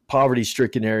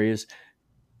poverty-stricken areas.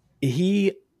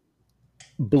 He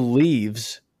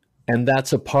believes, and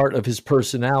that's a part of his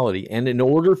personality. And in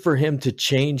order for him to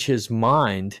change his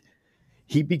mind,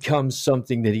 he becomes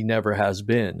something that he never has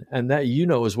been. And that,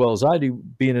 as well as I do,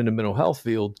 being in the mental health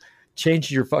field,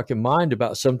 changing your fucking mind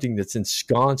about something that's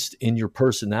ensconced in your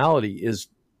personality is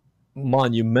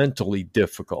monumentally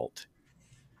difficult.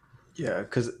 Yeah,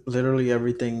 because literally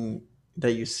everything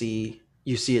that you see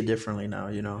it differently now,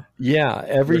 Yeah,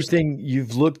 everything,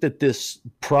 you've looked at this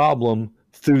problem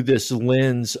through this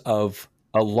lens of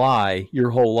a lie your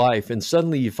whole life, and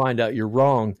suddenly you find out you're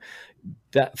wrong.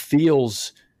 That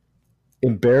feels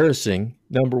embarrassing.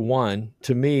 Number one,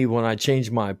 to me, when I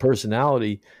changed my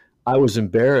personality, I was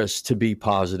embarrassed to be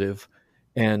positive.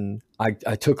 and I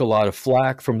took a lot of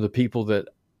flack from the people that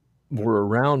were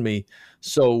around me.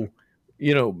 So,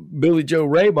 Billy Joe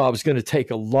Raybob's going to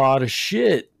take a lot of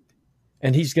shit,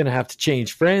 and he's going to have to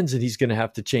change friends, and he's going to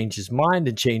have to change his mind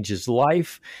and change his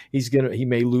life. He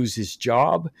may lose his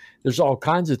job. There's all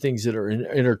kinds of things that are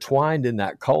intertwined in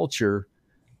that culture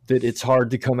that it's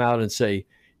hard to come out and say,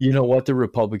 you know what, the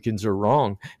Republicans are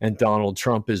wrong and Donald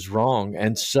Trump is wrong.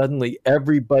 And suddenly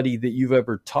everybody that you've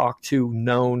ever talked to,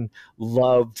 known,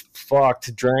 loved,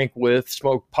 fucked, drank with,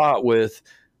 smoked pot with,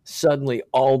 suddenly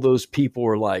all those people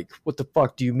are like, what the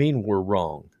fuck do you mean we're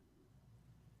wrong?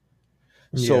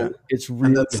 Yeah. So it's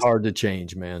really hard to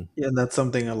change, man. Yeah, and that's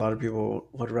something a lot of people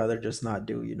would rather just not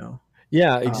do, you know.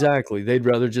 Yeah, exactly. They'd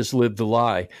rather just live the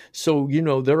lie. So,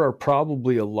 there are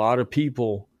probably a lot of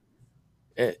people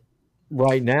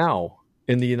right now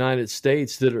in the United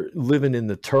States that are living in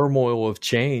the turmoil of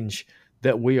change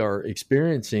that we are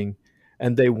experiencing,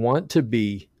 and they want to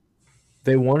be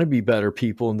better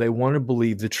people, and they want to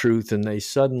believe the truth, and they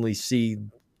suddenly see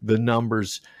the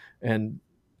numbers and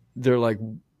they're like,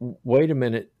 wait a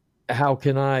minute, how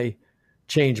can I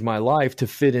change my life to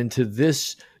fit into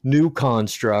this new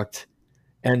construct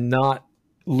and not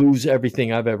lose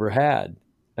everything I've ever had?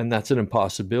 And that's an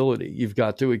impossibility. You've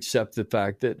got to accept the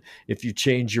fact that if you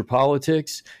change your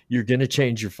politics, you're going to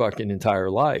change your fucking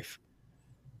entire life.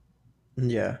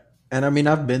 Yeah. And I mean,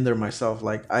 I've been there myself.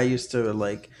 Like, I used to,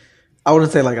 like, I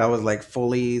wouldn't say like I was like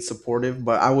fully supportive,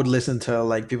 but I would listen to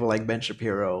like people like Ben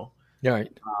Shapiro. Right.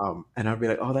 And I'd be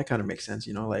like, oh, that kind of makes sense,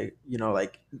 like,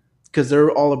 because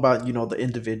they're all about, the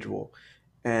individual,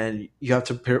 and you have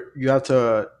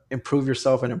to improve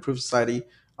yourself and improve society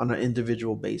on an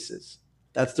individual basis.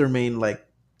 That's their main, like,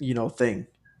 thing.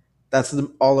 That's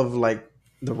all of like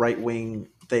the right wing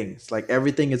things. Like,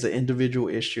 everything is an individual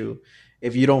issue.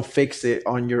 If you don't fix it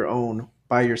on your own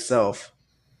by yourself,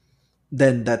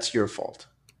 then that's your fault.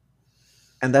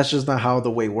 And that's just not how the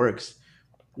way works.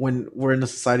 When we're in a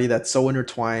society that's so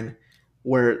intertwined,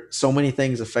 where so many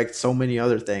things affect so many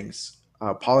other things,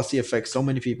 policy affects so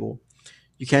many people.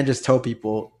 You can't just tell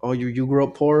people, "Oh, you grew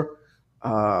up poor."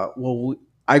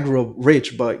 I grew up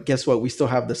rich, but guess what? We still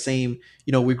have the same.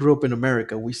 We grew up in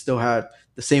America. We still had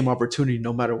the same opportunity,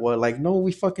 no matter what. Like, no,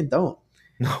 we fucking don't.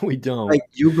 No, we don't. Like,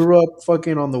 you grew up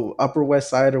fucking on the Upper West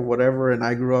Side or whatever, and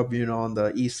I grew up, on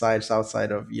the East Side, South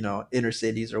Side of, inner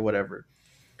cities or whatever.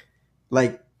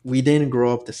 Like, we didn't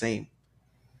grow up the same.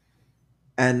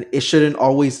 And it shouldn't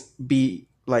always be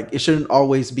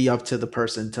up to the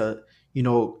person to,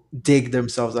 dig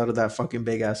themselves out of that fucking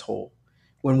big ass hole,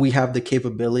 when we have the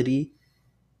capability,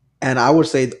 and I would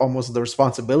say almost the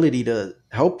responsibility, to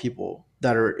help people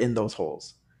that are in those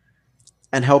holes,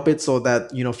 and help it so that,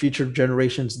 future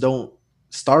generations don't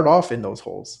start off in those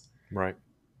holes. Right.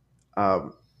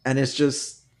 And it's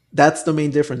just, that's the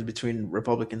main difference between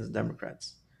Republicans and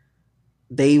Democrats.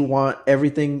 They want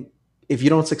everything. If you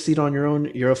don't succeed on your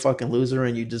own, you're a fucking loser,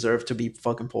 and you deserve to be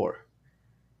fucking poor.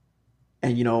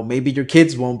 And, maybe your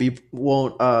kids will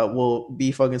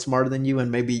be fucking smarter than you,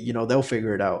 and maybe, they'll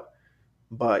figure it out.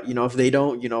 But, if they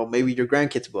don't, maybe your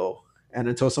grandkids will. And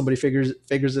until somebody figures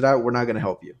it out, we're not going to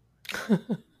help you.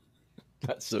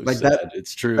 That's so Like sad. that.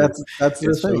 It's true. That's the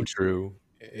It's so thing. true.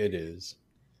 It is.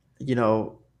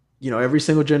 Every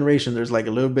single generation, there's like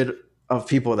a little bit of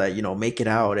people that, make it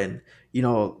out, and,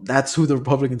 that's who the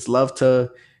Republicans love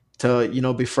to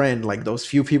befriend, like those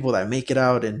few people that make it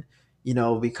out and,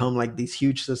 become like these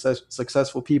huge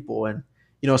successful people. And,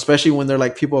 especially when they're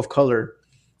like people of color,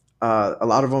 a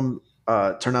lot of them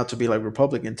turn out to be like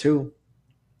Republican too.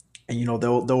 And,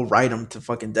 they'll write them to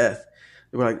fucking death.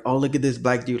 They were like, oh, look at this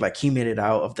black dude, like, he made it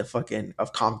out of the fucking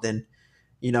of Compton.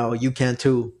 You can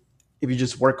too, if you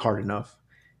just work hard enough.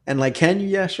 And like, can you?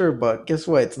 Yeah, sure, but guess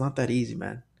what? It's not that easy,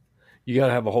 man. You got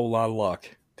to have a whole lot of luck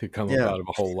to come up Yeah, out of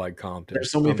a hole like Compton.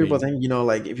 there's so many people think,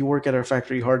 like, if you work at a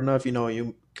factory hard enough,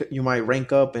 you might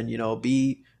rank up and,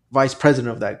 be vice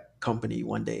president of that company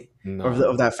one day, No. or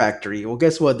of that factory. Well,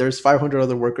 guess what? There's 500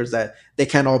 other workers that they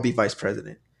can't all be vice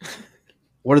president.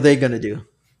 What are they gonna do?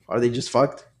 Are they just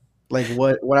fucked? Like,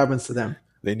 what happens to them?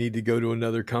 They need to go to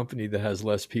another company that has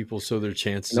less people, so their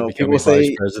chances of People becoming say,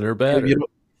 vice president are better.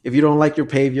 if you don't like your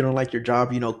pay, if you don't like your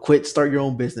job, quit, start your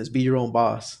own business, be your own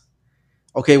boss.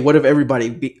 Okay, what if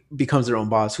everybody becomes their own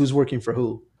boss? Who's working for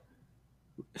who?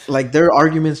 Like, their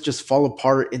arguments just fall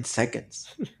apart in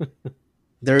seconds.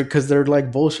 Because they're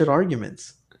like bullshit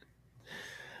arguments.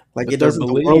 Like, But it they're doesn't.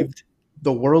 believed.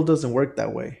 The world doesn't work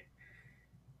that way.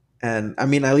 And I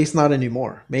mean, at least not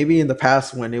anymore. Maybe in the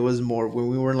past, when we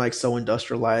weren't like so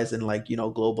industrialized and like,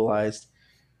 globalized.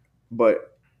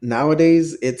 But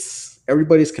nowadays, it's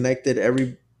everybody's connected.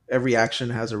 every action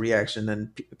has a reaction,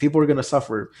 and people are going to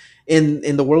suffer in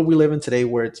the world we live in today,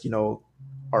 where it's,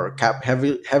 our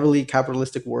heavily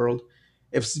capitalistic world.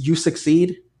 If you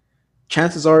succeed,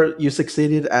 chances are you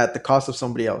succeeded at the cost of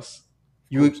somebody else. Of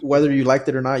You, course. whether you liked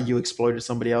it or not, you exploited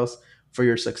somebody else for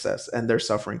your success, and they're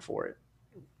suffering for it.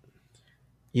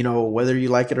 Whether you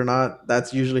like it or not,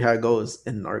 that's usually how it goes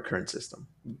in our current system.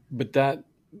 But that,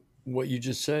 what you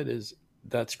just said is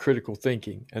that's critical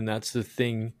thinking. And that's the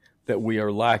thing that we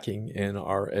are lacking in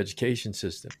our education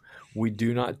system. We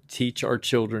do not teach our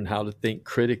children how to think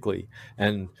critically.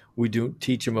 And we don't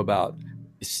teach them about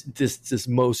this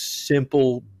most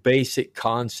simple, basic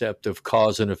concept of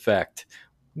cause and effect.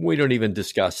 We don't even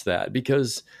discuss that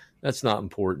because that's not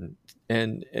important.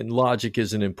 And logic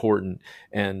isn't important.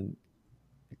 And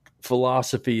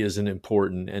philosophy isn't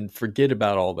important, and forget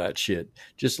about all that shit.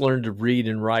 Just learn to read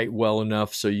and write well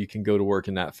enough so you can go to work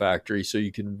in that factory, so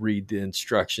you can read the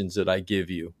instructions that I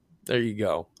give you. There you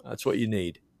go. That's what you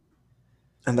need.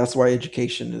 And that's why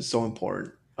education is so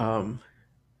important.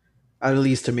 At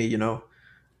least to me,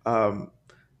 um,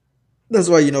 that's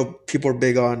why people are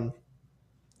big on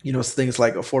things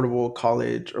like affordable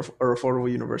college, or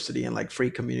affordable university, and like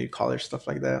free community college, stuff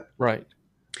like that. Right.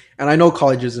 And I know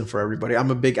college isn't for everybody. I'm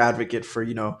a big advocate for,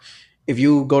 if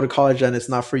you go to college and it's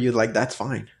not for you, like, that's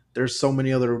fine. There's so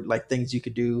many other like things you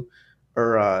could do,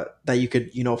 or that you could,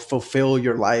 fulfill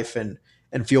your life and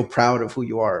feel proud of who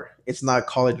you are. It's not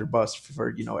college or bust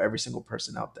for, every single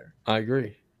person out there. I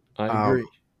agree. I Um, agree.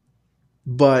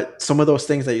 but some of those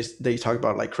things that you talk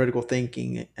about, like critical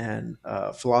thinking and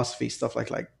philosophy, stuff like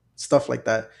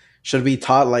that, should be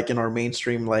taught like in our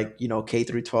mainstream, like, K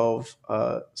through 12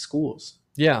 schools.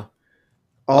 Yeah.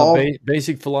 All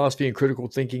Basic philosophy and critical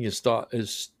thinking is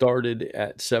started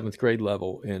at seventh grade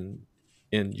level in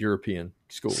European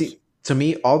schools. See, to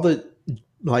me, all the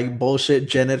like bullshit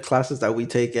gen ed classes that we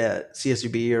take at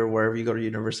CSUB or wherever you go to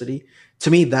university, to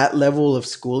me, that level of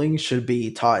schooling should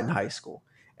be taught in high school.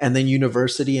 And then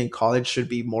university and college should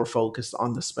be more focused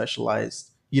on the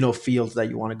specialized, fields that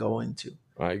you want to go into.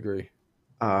 I agree.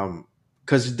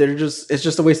 Because it's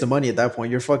just a waste of money at that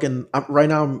point. Right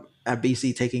now I'm at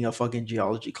BC taking a fucking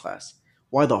geology class.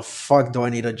 Why the fuck do I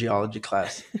need a geology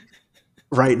class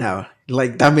right now?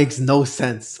 Like, that makes no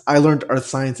sense. I learned earth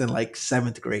science in like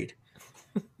seventh grade.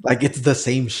 Like, it's the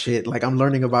same shit. Like, I'm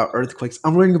learning about earthquakes.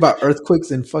 I'm learning about earthquakes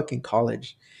in fucking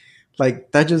college.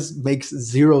 Like, that just makes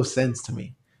zero sense to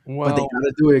me. But they Well,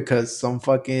 gotta do it because some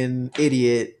fucking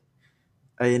idiot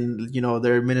in,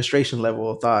 their administration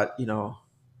level thought,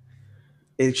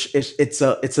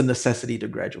 it's a necessity to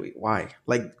graduate. Why?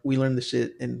 Like, we learned this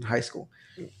shit in high school.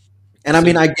 And I so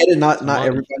mean, I get it. Not it's not money.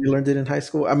 everybody learned it in high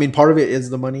school. I mean, part of it is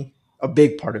the money. A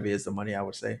big part of it is the money, I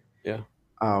would say. Yeah.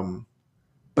 Um,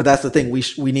 but that's the thing.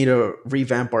 We need to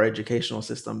revamp our educational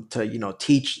system to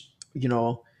teach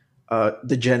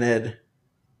the gen ed.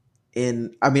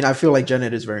 I mean, I feel like gen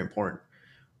ed is very important,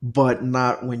 but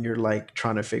not when you're like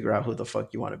trying to figure out who the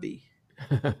fuck you want to be.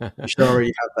 You should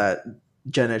already have that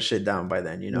gen ed shit down by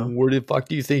then. Where the fuck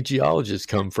do you think geologists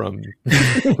come from?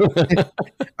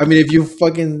 I mean, if you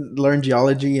fucking learn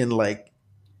geology in like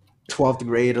 12th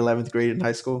grade, 11th grade in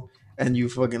high school, and you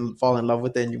fucking fall in love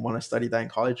with it and you want to study that in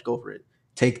college, go for it.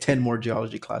 Take 10 more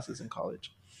geology classes in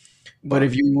college. But Well,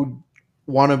 if you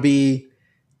want to be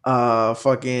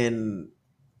fucking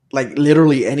like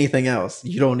literally anything else,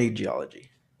 you don't need geology.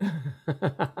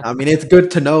 I mean, it's good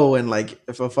to know. And like,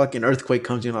 if a fucking earthquake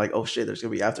comes, like, oh shit, there's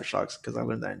gonna be aftershocks because I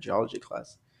learned that in geology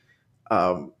class.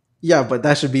 Yeah, but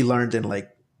that should be learned in like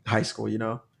high school.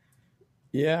 yeah,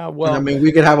 And I well, mean,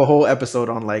 we could have a whole episode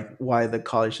on like why the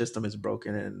college system is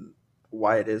broken and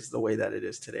why it is the way that it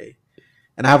is today.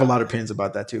 And I have a lot of opinions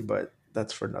about that too, but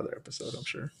that's for another episode, I'm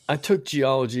sure. I took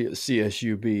geology at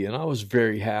CSUB and I was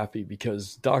very happy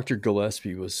because Dr.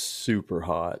 Gillespie was super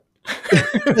hot.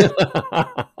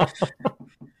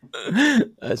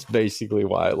 That's basically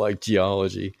why I like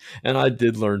geology. And I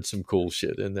did learn some cool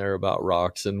shit in there about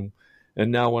rocks. And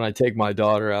now when I take my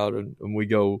daughter out and we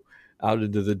go out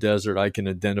into the desert, I can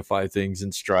identify things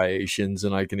in striations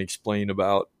and I can explain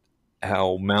about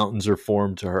how mountains are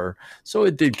formed to her. So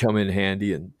it did come in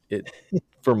handy and it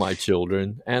for my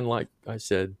children. And like I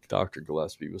said, Dr.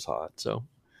 Gillespie was hot. So,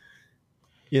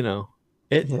 you know,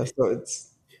 Yeah, it so it's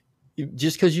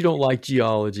just because you don't like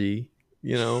geology,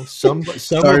 some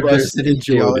sorry of if there's us any enjoyed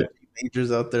geology it.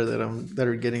 majors out there that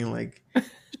are getting like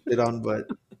shit on, but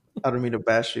I don't mean to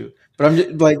bash you. But I'm just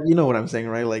like, you know what I'm saying,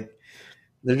 right? Like,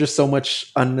 there's just so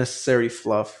much unnecessary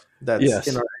fluff that's in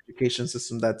Yes. our education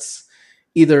system that's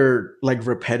either like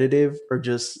repetitive or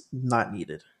just not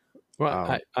needed.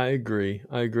 Well, I agree.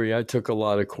 I agree. I took a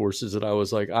lot of courses that I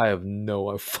was like, I have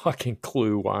no fucking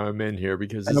clue why I'm in here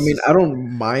because And I this mean, is I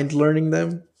don't mind learning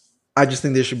them. I just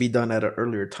think they should be done at an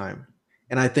earlier time.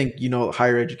 And I think,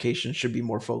 higher education should be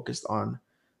more focused on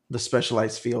the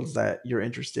specialized fields that you're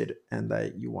interested and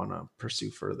that you want to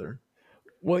pursue further.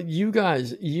 what you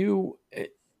guys you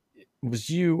it was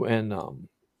you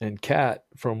and Kat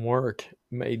from work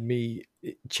made me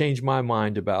change my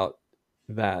mind about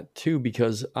that too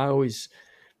because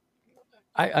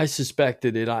I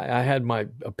suspected it. I had my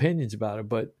opinions about it,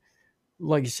 but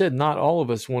like you said, not all of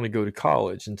us want to go to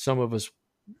college, and some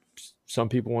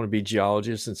people want to be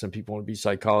geologists, and some people want to be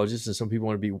psychologists, and some people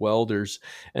want to be welders,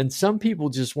 and some people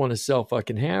just want to sell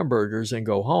fucking hamburgers and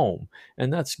go home,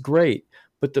 and that's great.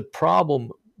 But the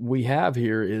problem we have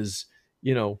here is,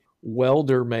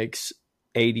 welder makes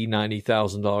 80,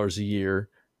 $90,000 a year.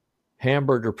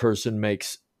 Hamburger person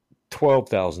makes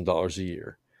 $12,000 a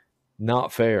year.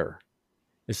 Not fair.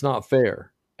 It's not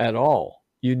fair at all.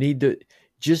 You need to,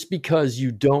 just because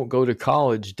you don't go to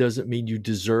college doesn't mean you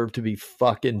deserve to be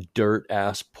fucking dirt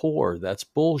ass poor. That's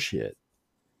bullshit.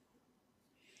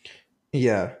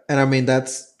 Yeah. And I mean,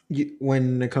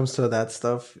 when it comes to that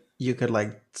stuff, you could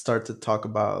like start to talk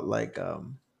about like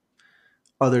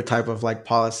other type of like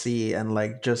policy and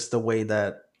like just the way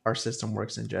that our system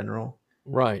works in general.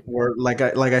 Right. Where like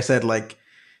I said, like,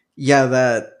 yeah,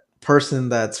 that person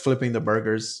that's flipping the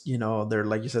burgers, they're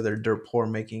like you said, they're dirt poor,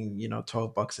 making,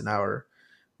 $12 an hour.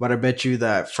 But I bet you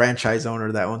that franchise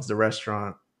owner that owns the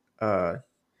restaurant, uh,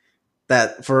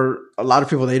 that for a lot of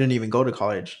people, they didn't even go to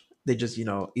college. They just,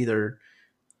 either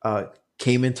uh,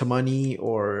 came into money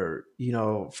or,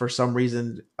 for some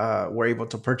reason were able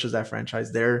to purchase that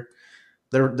franchise. They're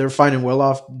finding well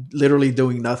off, literally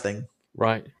doing nothing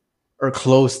Right. or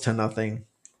close to nothing,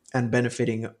 and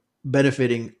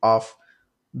benefiting off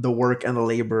the work and the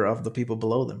labor of the people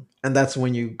below them. And that's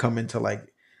when you come into like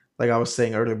I was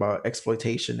saying earlier about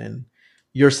exploitation, and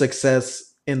your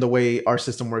success in the way our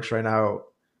system works right now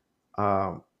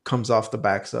comes off the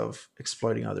backs of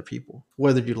exploiting other people,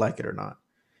 whether you like it or not.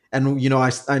 And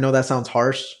I know that sounds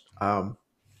harsh.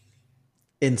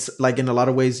 In a lot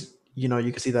of ways, you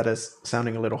can see that as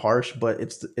sounding a little harsh, but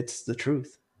it's the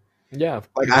truth. Yeah.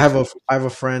 Like I have a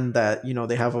friend that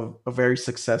they have a very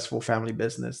successful family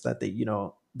business that they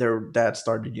their dad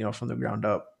started from the ground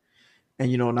up,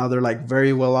 and now they're like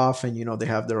very well off, and they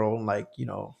have their own like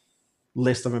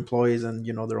list of employees, and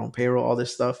their own payroll, all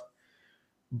this stuff.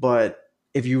 But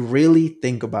if you really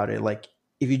think about it, like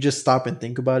if you just stop and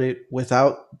think about it,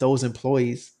 without those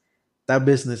employees, that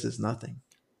business is nothing.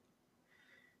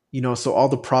 So all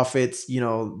the profits,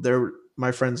 they're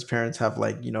my friend's parents have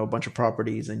like a bunch of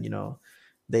properties, and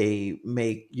they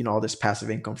make all this passive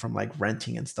income from like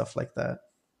renting and stuff like that.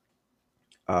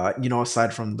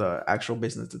 Aside from the actual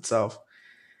business itself,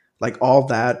 like all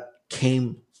that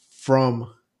came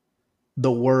from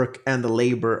the work and the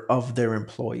labor of their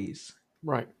employees,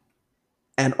 Right.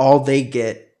 and all they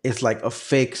get is like a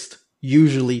fixed,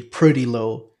 usually pretty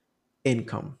low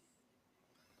income.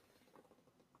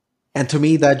 And to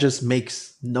me, that just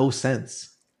makes no sense.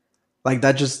 Like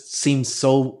that just seems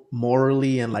so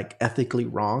morally and like ethically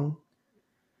wrong.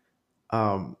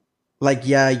 Um, like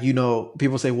yeah,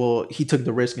 people say, well, he took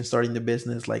the risk in starting the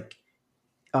business. Like,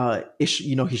 he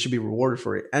should be rewarded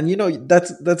for it, and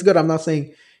that's good. I'm not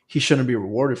saying he shouldn't be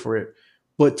rewarded for it,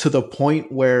 but to the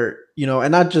point where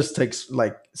and not just takes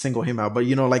like single him out, but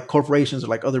like corporations or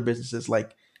like other businesses,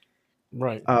 like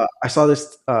Right. I saw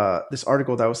this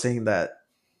article that was saying that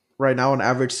right now, an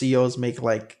average CEOs make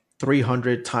like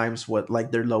 300 times what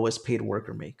like their lowest paid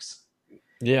worker makes.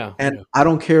 Yeah. And Yeah. I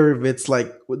don't care if it's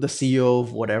like the CEO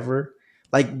of whatever.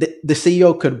 Like the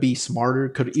CEO could be smarter,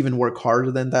 could even work harder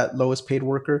than that lowest paid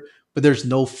worker, but there's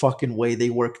no fucking way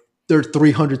they're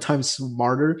 300 times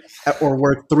smarter or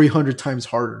work 300 times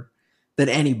harder than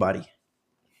anybody.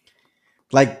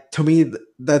 Like to me,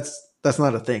 that's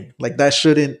not a thing. Like that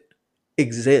shouldn't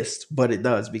exist, but it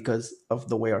does because of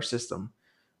the way our system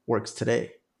works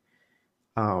today.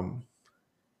 Um,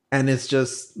 and it's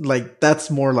just like that's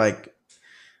more like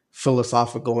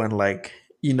philosophical, and like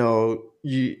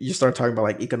you start talking about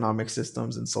like economic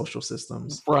systems and social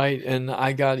systems. Right. And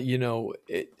I got,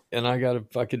 and I got to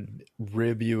fucking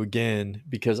rib you again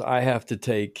because I have to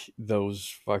take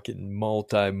those fucking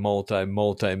multi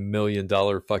million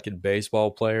dollar fucking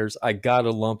baseball players. I got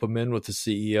to lump them in with the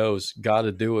CEOs. Got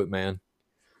to do it, man.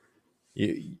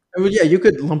 I mean, yeah, you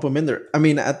could lump them in there. I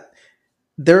mean,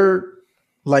 they're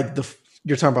like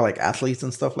you're talking about like athletes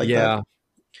and stuff like that, Yeah.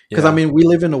 because I Yeah. mean we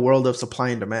live in a world of supply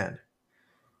and demand.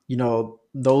 The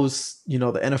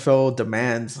NFL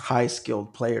demands high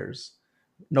skilled players.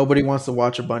 Nobody wants to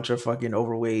watch a bunch of fucking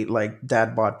overweight, like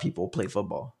dad bod people play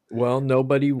football. Well,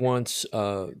 nobody wants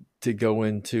to go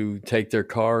in to take their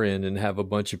car in and have a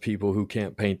bunch of people who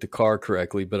can't paint the car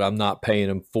correctly, but I'm not paying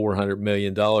him $400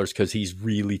 million because he's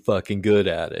really fucking good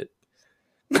at it.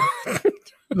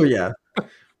 Oh yeah,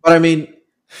 but I mean,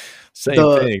 Same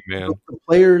the, thing, man. the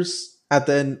players at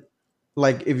the end,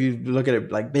 like if you look at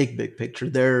it like big picture,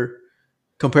 they're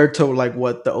compared to like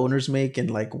what the owners make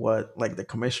and like what like the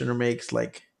commissioner makes.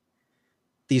 Like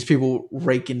these people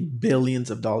rake in billions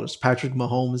of dollars. Patrick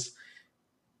Mahomes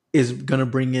is gonna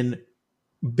bring in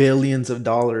billions of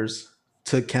dollars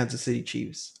to Kansas City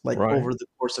Chiefs, like Right. over the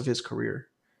course of his career.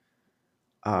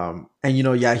 And you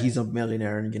know, yeah, he's a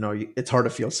millionaire, and you know, it's hard to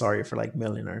feel sorry for like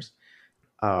millionaires.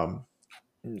 Um,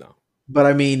 No. but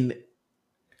I mean,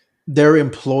 they're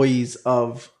employees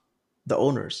of the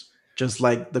owners, just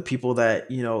like the people that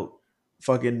you know,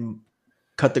 fucking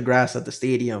cut the grass at the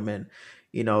stadium, and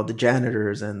you know, the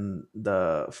janitors and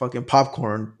the fucking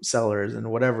popcorn sellers and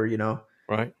whatever. You know,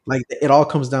 Right. like it all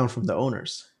comes down from the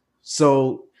owners.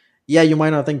 So yeah, you might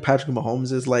not think Patrick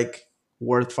Mahomes is like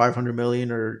worth 500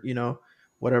 million or you know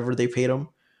whatever they paid him,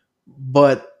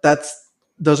 but that's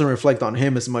doesn't reflect on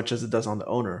him as much as it does on the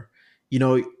owner. You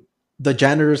know, the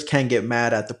janitors can't get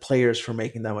mad at the players for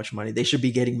making that much money. They should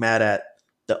be getting mad at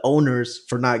the owners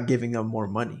for not giving them more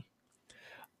money.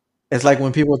 It's like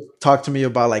when people talk to me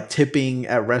about like tipping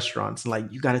at restaurants,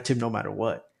 like you got to tip no matter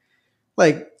what.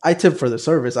 Like I tip for the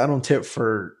service. I don't tip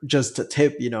for just to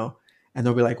tip, you know. And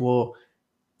they'll be like, "Well,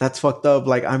 that's fucked up.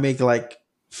 Like I make like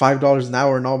 $5 an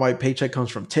hour and all my paycheck comes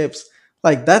from tips."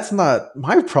 Like that's not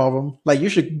my problem. Like you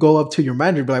should go up to your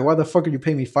manager and be like, "Why the fuck are you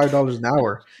paying me $5 an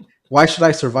hour? Why should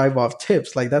I survive off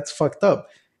tips? Like that's fucked up."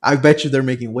 I bet you they're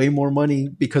making way more money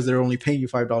because they're only paying you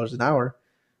 $5 an hour.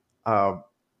 Um,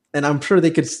 and I'm sure they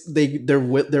could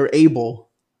they're able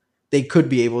they could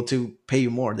be able to pay you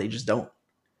more. They just don't.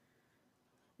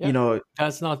 You Yeah. know,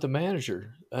 That's not the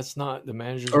manager. That's not the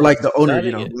manager's or not like the owner,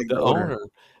 you setting know, it. like The the owner. owner.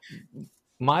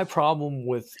 My problem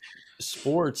with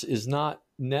sports is not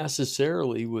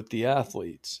necessarily with the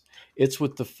athletes. It's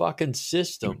with the fucking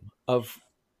system of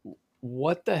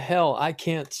what the hell I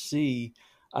can't see.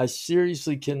 I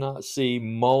seriously cannot see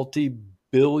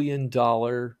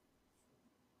multi-billion-dollar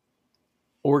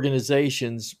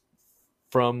organizations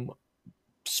from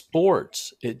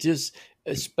sports. It just,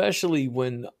 especially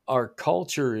when our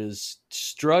culture is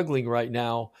struggling right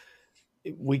now,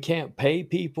 we can't pay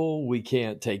people, we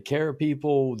can't take care of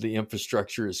people, the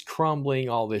infrastructure is crumbling,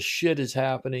 all this shit is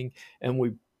happening, and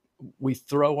we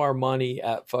throw our money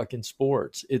at fucking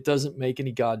sports. It doesn't make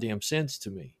any goddamn sense to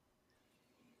me.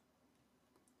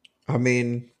 I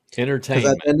mean, because at the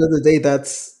Entertainment. end of the day,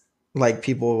 that's like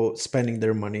people spending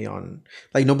their money on,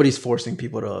 like, nobody's forcing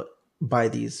people to buy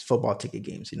these football ticket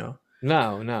games, you know?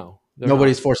 No, no, they're not.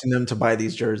 Nobody's forcing them to buy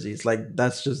these jerseys. Like,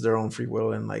 that's just their own free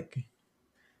will. And, like,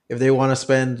 if they want to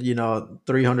spend, you know,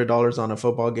 $300 on a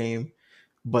football game,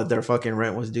 but their fucking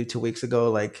rent was due 2 weeks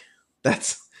ago, like,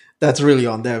 that's really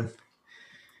on them.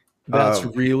 That's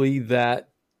Um, really that.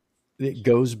 It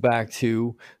goes back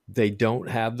to they don't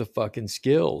have the fucking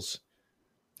skills.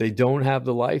 They don't have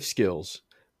the life skills.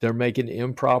 They're making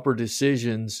improper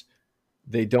decisions.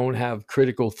 They don't have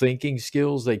critical thinking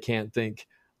skills. They can't think,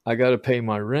 I got to pay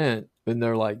my rent. And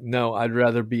they're like, no, I'd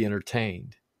rather be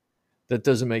entertained. That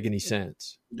doesn't make any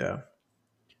sense. yeah.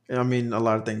 I mean, a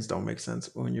lot of things don't make sense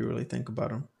when you really think about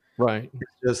them. Right.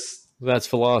 It's just, That's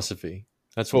philosophy.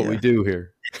 That's what we yeah. do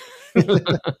here.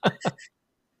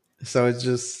 So it's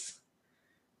just,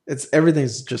 it's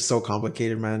everything's just so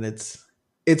complicated, man.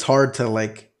 It's hard to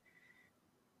like,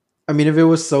 I mean, if it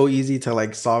was so easy to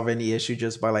like solve any issue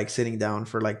just by like sitting down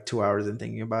for like 2 hours and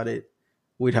thinking about it,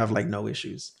 we'd have like no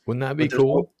issues. Wouldn't that be But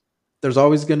cool? there's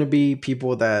always going to be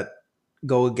people that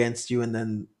go against you, and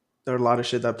then there are a lot of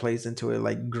shit that plays into it,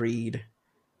 like greed,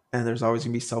 and there's always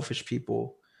going to be selfish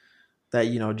people that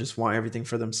you know just want everything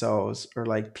for themselves, or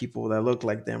like people that look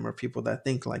like them, or people that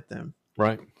think like them.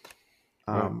 Right.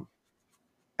 Right. Um,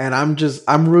 and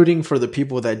I'm rooting for the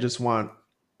people that just want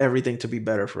everything to be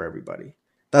better for everybody.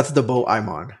 That's the boat I'm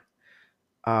on.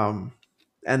 Um,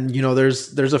 and you know,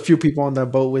 there's a few people on that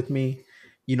boat with me.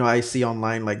 You know, I see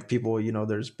online like people, you know,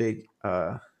 there's big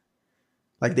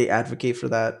like they advocate for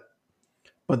that,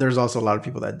 but there's also a lot of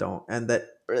people that don't, and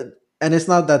it's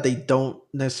not that they don't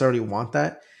necessarily want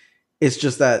that. It's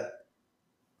just that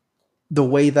the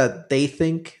way that they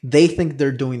think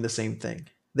they're doing the same thing.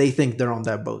 They think they're on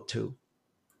that boat too,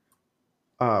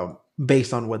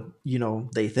 based on what you know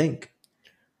they think,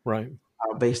 Right.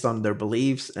 based on their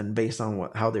beliefs, and based on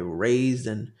what how they were raised.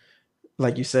 And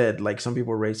like you said, like some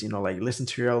people were raised, you know, like listen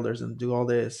to your elders and do all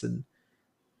this, and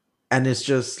And it's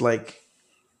just like,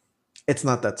 it's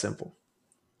not that simple,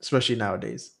 especially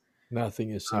nowadays. Nothing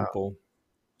is simple.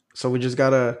 So we just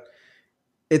gotta,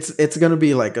 it's gonna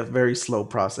be like a very slow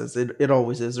process. It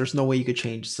always is. There's no way you could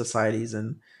change societies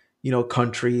and,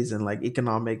 countries and like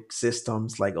economic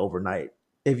systems like overnight.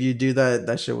 If you do that,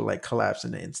 that shit will like collapse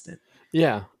in an instant.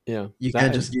 Yeah, yeah. You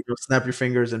can't just snap your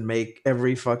fingers and make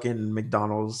every fucking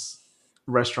McDonald's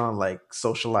restaurant like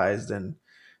socialized and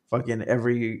fucking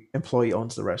every employee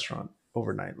owns the restaurant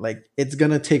overnight. Like it's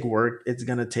gonna take work. It's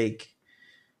gonna take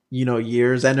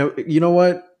years. And you know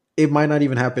what? It might not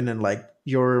even happen in like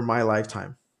your or my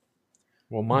lifetime.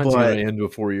 Well, mine's But gonna end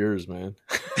before yours, man.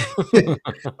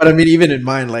 but I mean, even in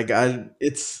mine, like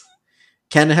it's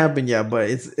can happen, yeah, but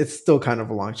it's still kind of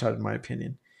a long shot in my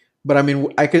opinion. But I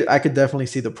mean, I could definitely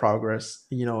see the progress,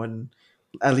 in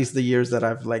at least the years that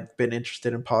I've like been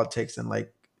interested in politics and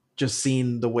like just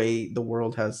seeing the way the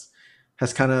world has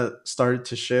kind of started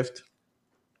to shift.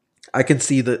 I can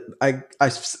see that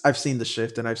I've seen the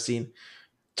shift and I've seen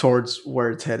towards where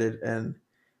it's headed. And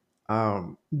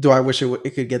do I wish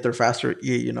it could get there faster?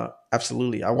 Yeah,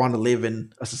 absolutely. I want to live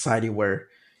in a society where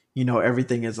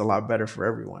everything is a lot better for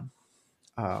everyone.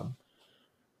 Um,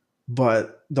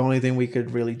 but the only thing we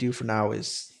could really do for now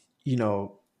is you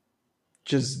know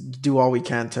just do all we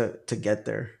can to get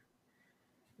there.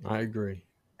 I agree.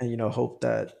 And hope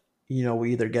that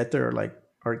we either get there or like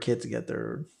our kids get there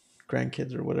or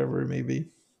grandkids or whatever it may be.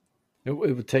 It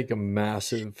would take a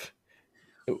massive.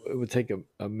 It would take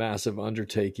a massive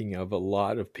undertaking of a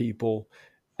lot of people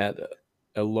at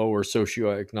a lower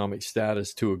socioeconomic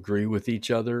status to agree with each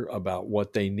other about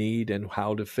what they need and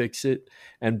how to fix it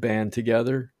and band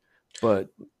together. But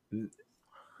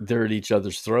they're at each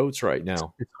other's throats right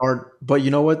now. It's hard, but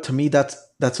you know what, to me that's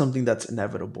something that's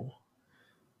inevitable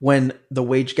when the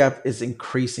wage gap is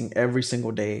increasing every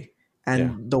single day. Yeah.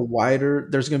 And the wider,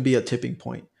 there's going to be a tipping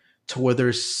point to where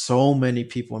there's so many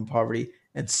people in poverty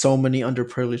and so many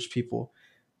underprivileged people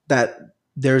that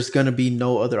there's going to be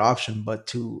no other option but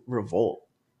to revolt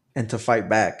and to fight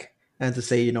back and to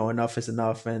say, enough is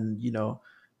enough. And,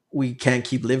 we can't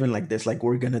keep living like this. Like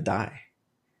we're going to die.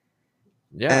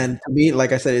 Yeah. And to me,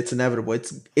 like I said, it's inevitable.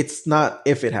 It's not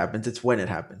if it happens, it's when it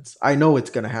happens. I know it's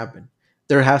going to happen.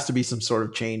 There has to be some sort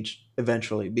of change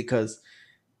eventually because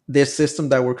this system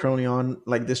that we're currently on,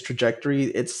 like this trajectory,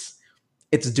 it's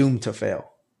doomed to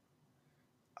fail.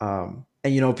 And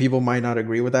people might not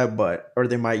agree with that, but or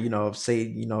they might, say,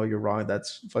 you're wrong,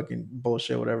 that's fucking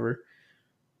bullshit, whatever.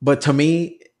 But to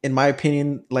me, in my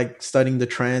opinion, like studying the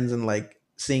trends and like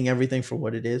seeing everything for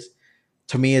what it is,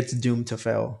 to me, it's doomed to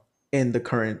fail in the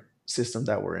current system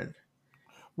that we're in.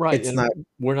 Right. It's And not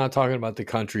we're not talking about the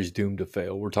country's doomed to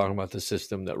fail. We're talking about the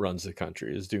system that runs the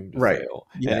country is doomed to right. fail.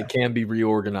 Yeah. And it can be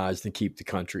reorganized and keep the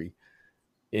country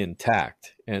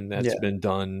intact. And that's been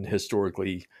done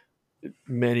historically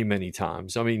many, many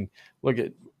times. I mean, look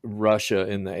at Russia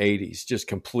in the 80s, just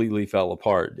completely fell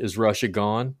apart. Is Russia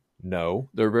gone? No,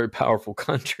 they're a very powerful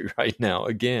country right now.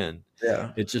 Again,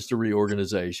 Yeah. it's just a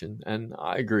reorganization. And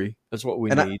I agree. That's what we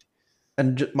And need.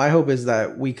 My hope is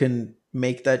that we can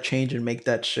make that change and make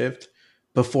that shift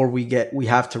before we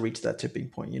have to reach that tipping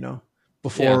point,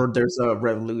 before there's a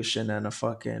revolution and a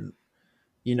fucking,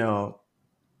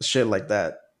 shit like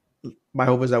that. My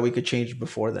hope is that we could change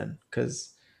before then.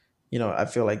 Cause, I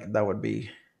feel like that would be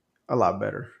a lot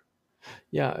better.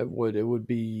 Yeah, it would. It would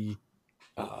be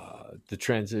the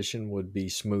transition would be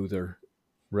smoother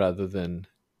rather than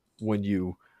when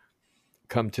you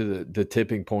come to the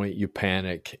tipping point, you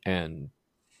panic and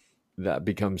that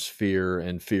becomes fear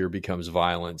and fear becomes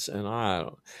violence. And I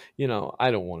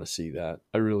don't want to see that.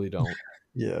 I really don't.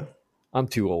 Yeah. I'm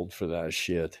too old for that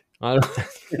shit. I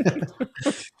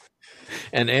don't.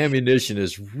 And ammunition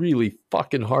is really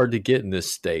fucking hard to get in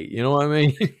this state. You know what I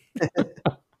mean?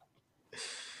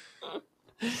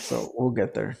 So we'll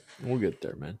get there. We'll get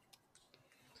there, man.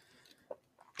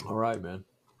 All right, man.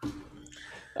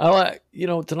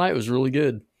 Tonight was really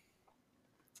good.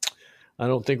 I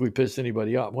don't think we pissed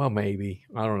anybody off. Well, maybe.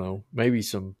 I don't know. Maybe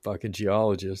some fucking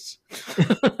geologists.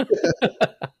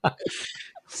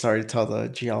 Sorry to all the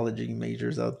geology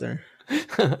majors out there.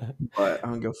 But I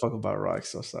don't give a fuck about rocks,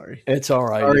 so sorry. It's all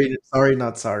right. Sorry,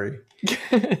 not sorry.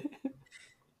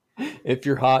 If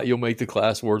you're hot, you'll make the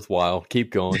class worthwhile.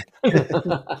 Keep going.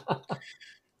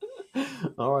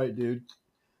 All right, dude.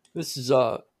 This is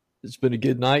it's been a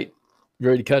good night. You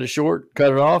ready to cut it short?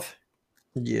 Cut it off?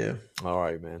 Yeah. All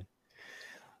right, man.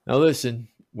 Now listen,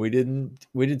 we didn't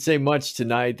say much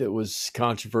tonight that was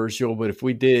controversial, but if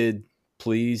we did,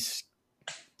 please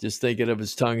just think it of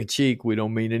as tongue in cheek. We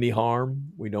don't mean any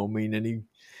harm. We don't mean any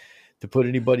to put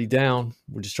anybody down.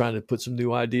 We're just trying to put some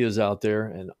new ideas out there.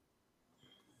 And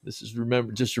this is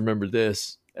remember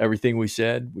this. Everything we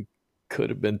said, we could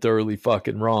have been thoroughly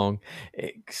fucking wrong,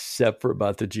 except for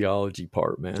about the geology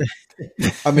part, man.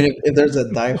 I mean, if there's a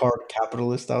diehard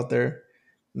capitalist out there,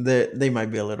 they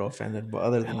might be a little offended, but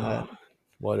other than that,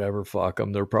 whatever, fuck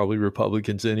them. They're probably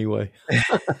Republicans anyway.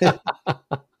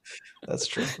 That's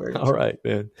true. All right,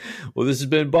 man. Well, this has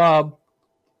been Bob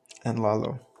and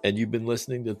Lalo, and you've been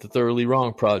listening to the Thoroughly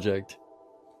Wrong Project.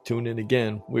 Tune in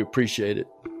again. We appreciate it.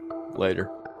 Later.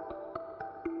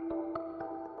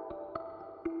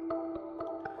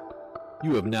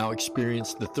 You have now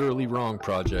experienced the Thoroughly Wrong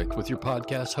Project with your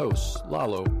podcast hosts,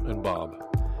 Lalo and Bob.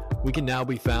 We can now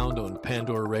be found on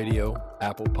Pandora Radio,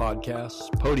 Apple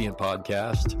Podcasts, Podium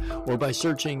Podcast, or by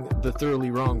searching the Thoroughly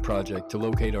Wrong Project to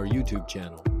locate our YouTube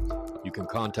channel. You can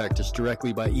contact us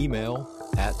directly by email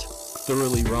at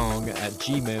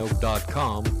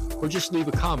thoroughly-wrong@gmail.com or just leave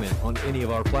a comment on any of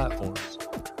our platforms.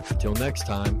 Until next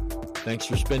time, thanks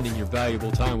for spending your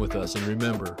valuable time with us, and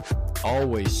remember,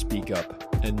 always speak up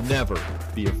and never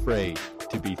be afraid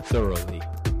to be thoroughly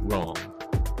wrong.